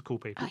from lots of cool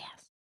people. Oh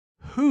yes.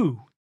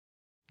 Who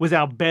was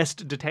our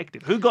best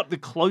detective? Who got the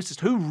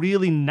closest? Who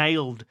really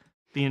nailed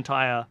the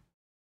entire?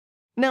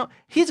 Now,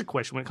 here's a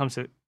question when it comes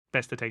to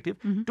best detective.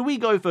 Do we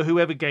go for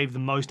whoever gave the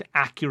most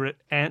accurate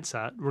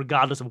answer,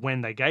 regardless of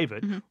when they gave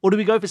it? Or do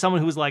we go for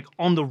someone who was like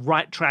on the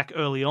right track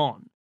early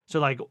on? So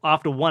like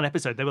after one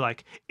episode, they were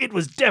like, it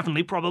was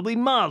definitely probably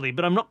Marley,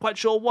 but I'm not quite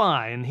sure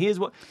why. And here's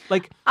what,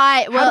 like,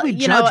 how do we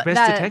judge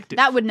best detective?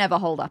 That would never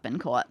hold up in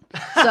court.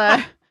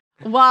 So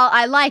while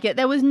I like it,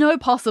 there was no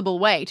possible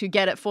way to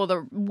get it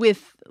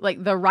with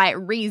like the right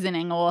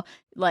reasoning or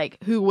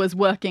like who was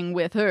working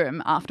with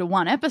whom after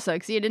one episode,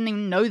 because you didn't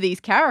even know these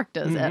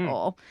characters at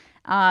all.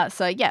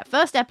 So yeah,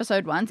 first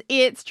episode ones,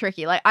 it's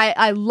tricky. Like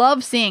I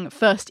love seeing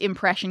first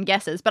impression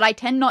guesses, but I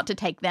tend not to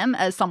take them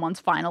as someone's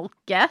final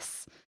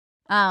guess.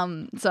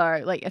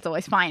 So like it's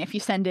always fine if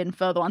you send in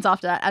further ones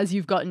after that as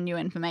you've gotten new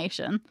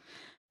information.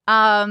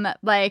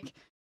 Obviously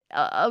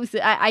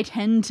I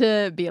tend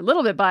to be a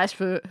little bit biased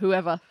for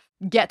whoever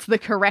gets the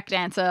correct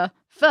answer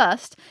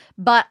first,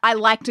 but I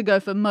like to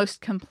go for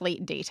most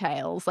complete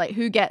details, like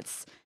who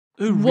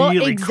what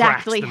really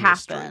exactly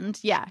happened.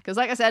 Yeah, because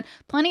like I said,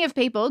 plenty of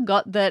people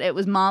got that it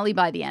was Marley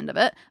by the end of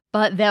it,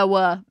 but there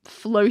were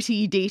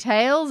floaty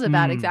details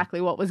about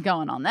exactly what was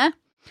going on there.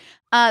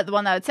 The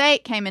one that I would say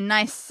came in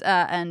nice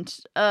and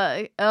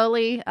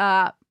early,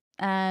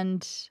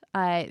 and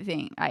I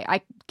think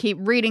I keep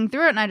reading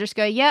through it and I just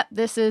go, yep,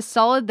 this is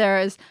solid. There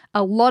is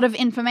a lot of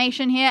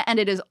information here and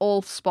it is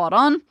all spot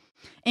on,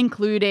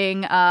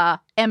 including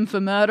M for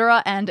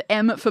murderer and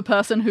M for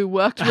person who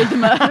worked with the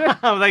murderer.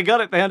 Oh, they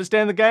got it. They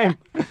understand the game.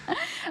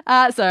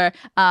 So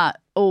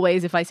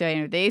always, if I say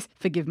any of these,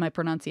 forgive my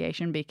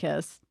pronunciation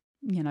because,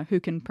 you know, who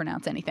can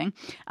pronounce anything?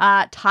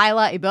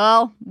 Tyler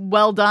Eberl,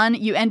 well done.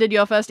 You ended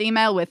your first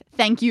email with,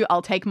 thank you,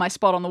 I'll take my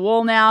spot on the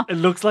wall now. It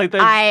looks like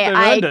they've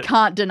I earned it.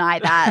 Can't deny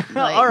that.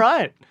 Like, all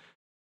right.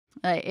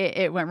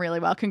 It went really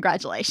well.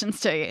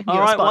 Congratulations to you. All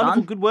right,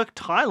 wonderful. Good work,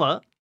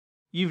 Tyler.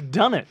 You've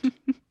done it.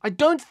 I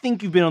don't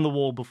think you've been on the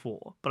wall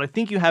before, but I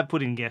think you have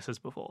put in guesses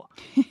before.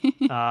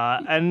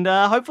 And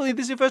hopefully if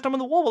this is your first time on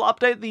the wall, we'll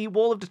update the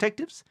wall of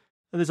detectives.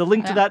 There's a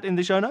link to that in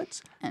the show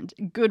notes. And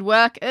good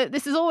work.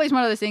 This is always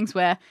one of those things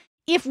where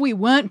if we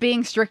weren't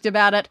being strict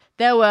about it,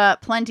 there were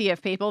plenty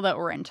of people that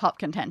were in top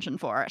contention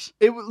for it.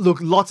 Look,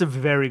 lots of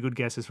very good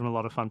guesses from a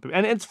lot of fun people.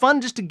 And it's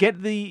fun just to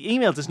get the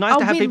emails. It's nice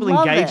to have we people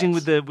love engaging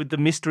it. with the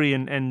mystery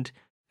and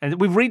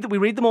we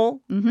read them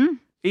all. Mm-hmm.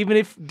 Even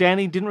if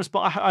Danny didn't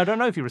respond, I don't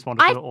know if he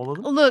responded to all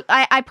of them. Look,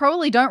 I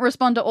probably don't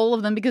respond to all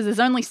of them because there's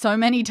only so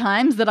many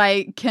times that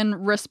I can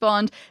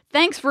respond,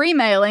 thanks for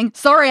emailing.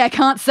 Sorry, I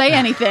can't say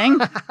anything.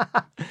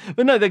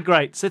 But no, they're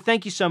great. So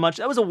thank you so much.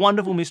 That was a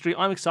wonderful mystery.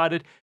 I'm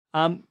excited.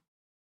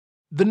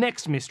 The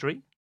next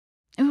mystery.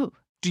 Ooh.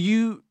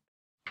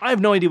 I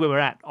have no idea where we're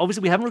at.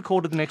 Obviously, we haven't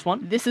recorded the next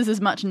one. This is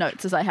as much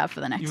notes as I have for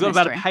the next You've got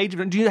mystery. about a page.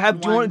 Do you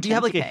have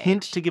like a page.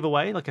 hint to give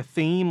away, like a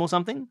theme or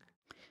something?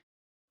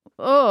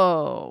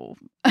 Oh.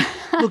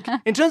 Look,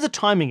 in terms of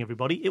timing,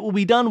 everybody, it will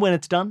be done when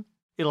it's done.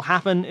 It'll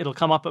happen. It'll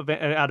come up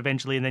out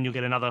eventually, and then you'll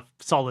get another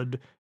solid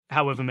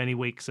however many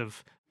weeks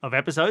of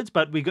episodes.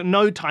 But we've got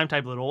no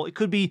timetable at all. It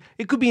could be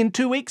in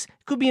 2 weeks.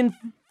 It could be in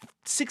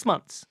 6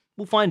 months.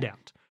 We'll find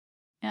out.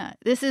 Yeah,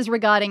 this is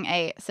regarding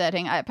a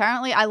setting.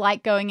 Apparently, I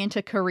like going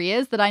into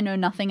careers that I know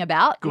nothing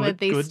about with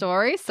these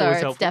stories, so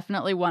it's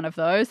definitely one of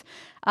those.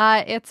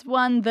 It's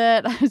one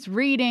that I was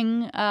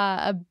reading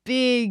a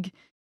big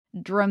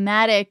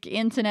dramatic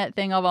internet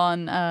thing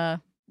on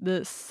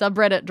the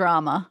subreddit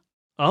drama.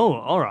 Oh,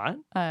 all right.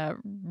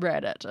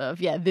 Reddit of,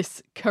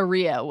 this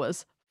career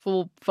was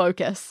full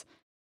focus.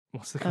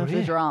 What's the career? Of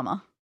the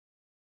drama.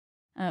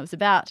 It was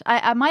about,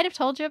 I might have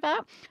told you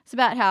about, it's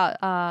about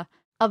how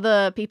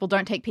other people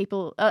don't take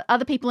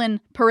other people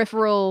in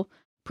peripheral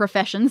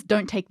professions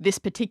don't take this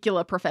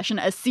particular profession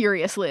as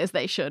seriously as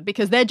they should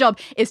because their job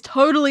is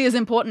totally as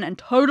important and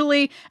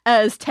totally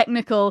as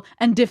technical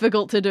and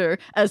difficult to do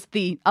as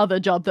the other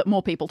job that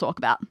more people talk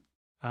about.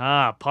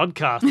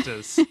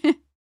 Podcasters.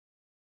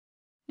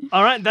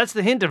 All right, that's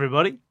the hint,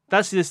 everybody.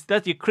 That's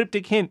your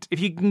cryptic hint. If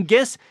you can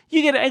guess,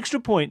 you get extra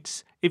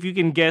points if you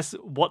can guess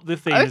what the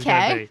theme is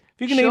going to be.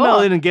 If you can email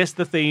in and guess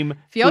the theme,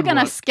 if you're going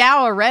to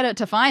scour Reddit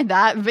to find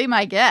that, be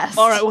my guest.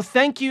 All right, well,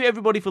 thank you,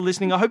 everybody, for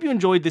listening. I hope you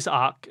enjoyed this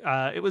arc.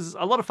 It was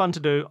a lot of fun to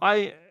do.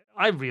 I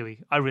really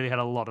had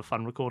a lot of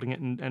fun recording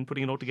it and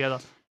putting it all together.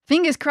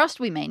 Fingers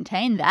crossed we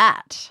maintain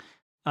that.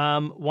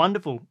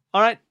 Wonderful.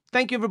 All right,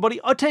 thank you,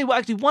 everybody. I'll tell you what,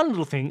 actually, one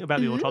little thing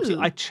about the autopsy.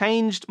 I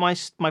changed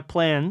my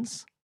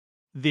plans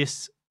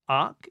this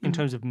arc in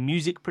terms of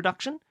music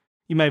production.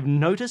 You may have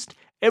noticed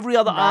every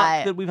other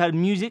arc that we've had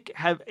music,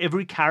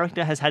 every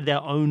character has had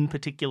their own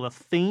particular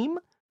theme.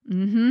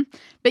 Mm-hmm.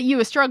 But you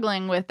were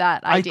struggling with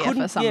that idea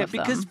for some of them. Yeah,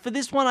 because for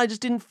this one, I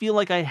just didn't feel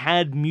like I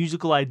had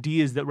musical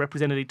ideas that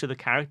represented each of the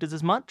characters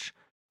as much.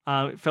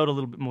 It felt a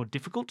little bit more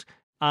difficult.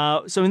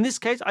 So in this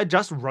case, I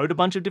just wrote a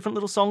bunch of different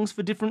little songs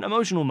for different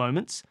emotional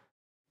moments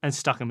and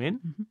stuck them in.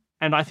 Mm-hmm.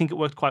 And I think it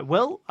worked quite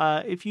well.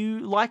 If you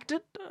liked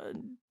it,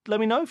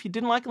 let me know. If you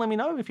didn't like it, let me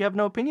know. If you have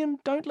no opinion,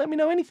 don't let me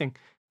know anything.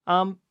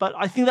 But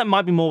I think that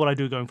might be more what I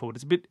do going forward.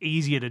 It's a bit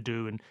easier to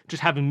do and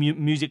just having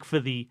music for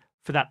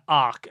that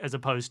arc as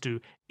opposed to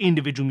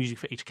individual music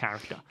for each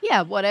character.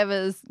 Yeah,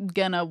 whatever's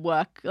gonna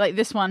work. Like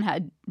this one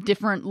had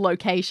different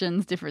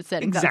locations, different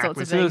settings, that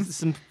sorts of so things. There's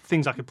some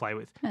things I could play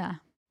with. Yeah.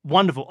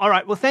 Wonderful. All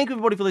right. Well, thank you,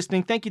 everybody, for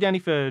listening. Thank you, Danny,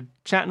 for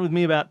chatting with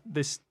me about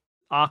this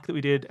arc that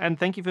we did, and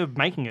thank you for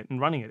making it and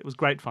running it. It was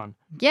great fun.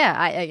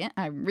 Yeah,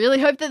 I really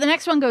hope that the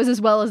next one goes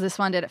as well as this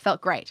one did. It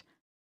felt great.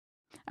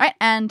 All right,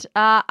 and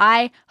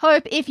I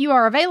hope if you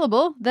are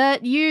available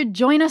that you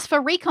join us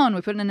for Recon.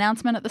 We put an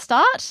announcement at the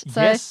start.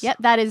 So, yes. Yep,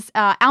 that is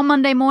our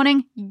Monday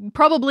morning,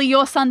 probably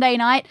your Sunday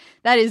night.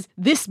 That is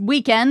this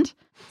weekend.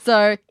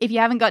 So if you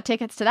haven't got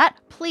tickets to that,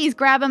 please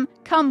grab them.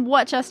 Come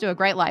watch us do a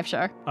great live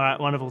show. All right,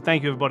 wonderful.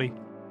 Thank you, everybody.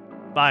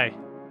 Bye.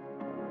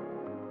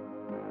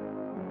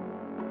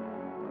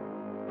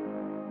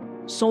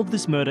 Solve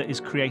This Murder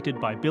is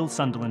created by Bill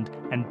Sunderland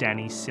and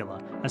Danny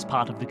Siller as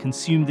part of the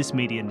Consume This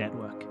Media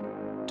network.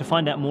 To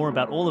find out more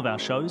about all of our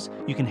shows,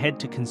 you can head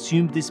to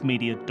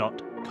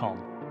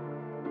consumethismedia.com.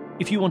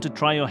 If you want to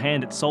try your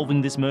hand at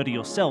solving this murder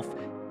yourself,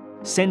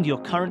 send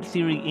your current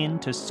theory in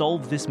to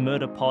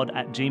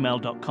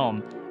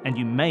solvethismurderpod@gmail.com and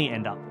you may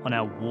end up on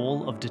our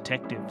wall of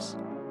detectives.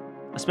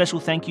 A special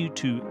thank you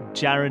to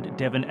Jared,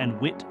 Devon and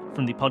Whit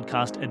from the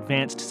podcast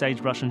Advanced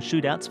Sagebrush and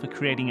Shootouts for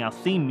creating our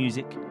theme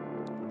music.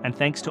 And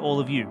thanks to all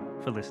of you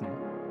for listening.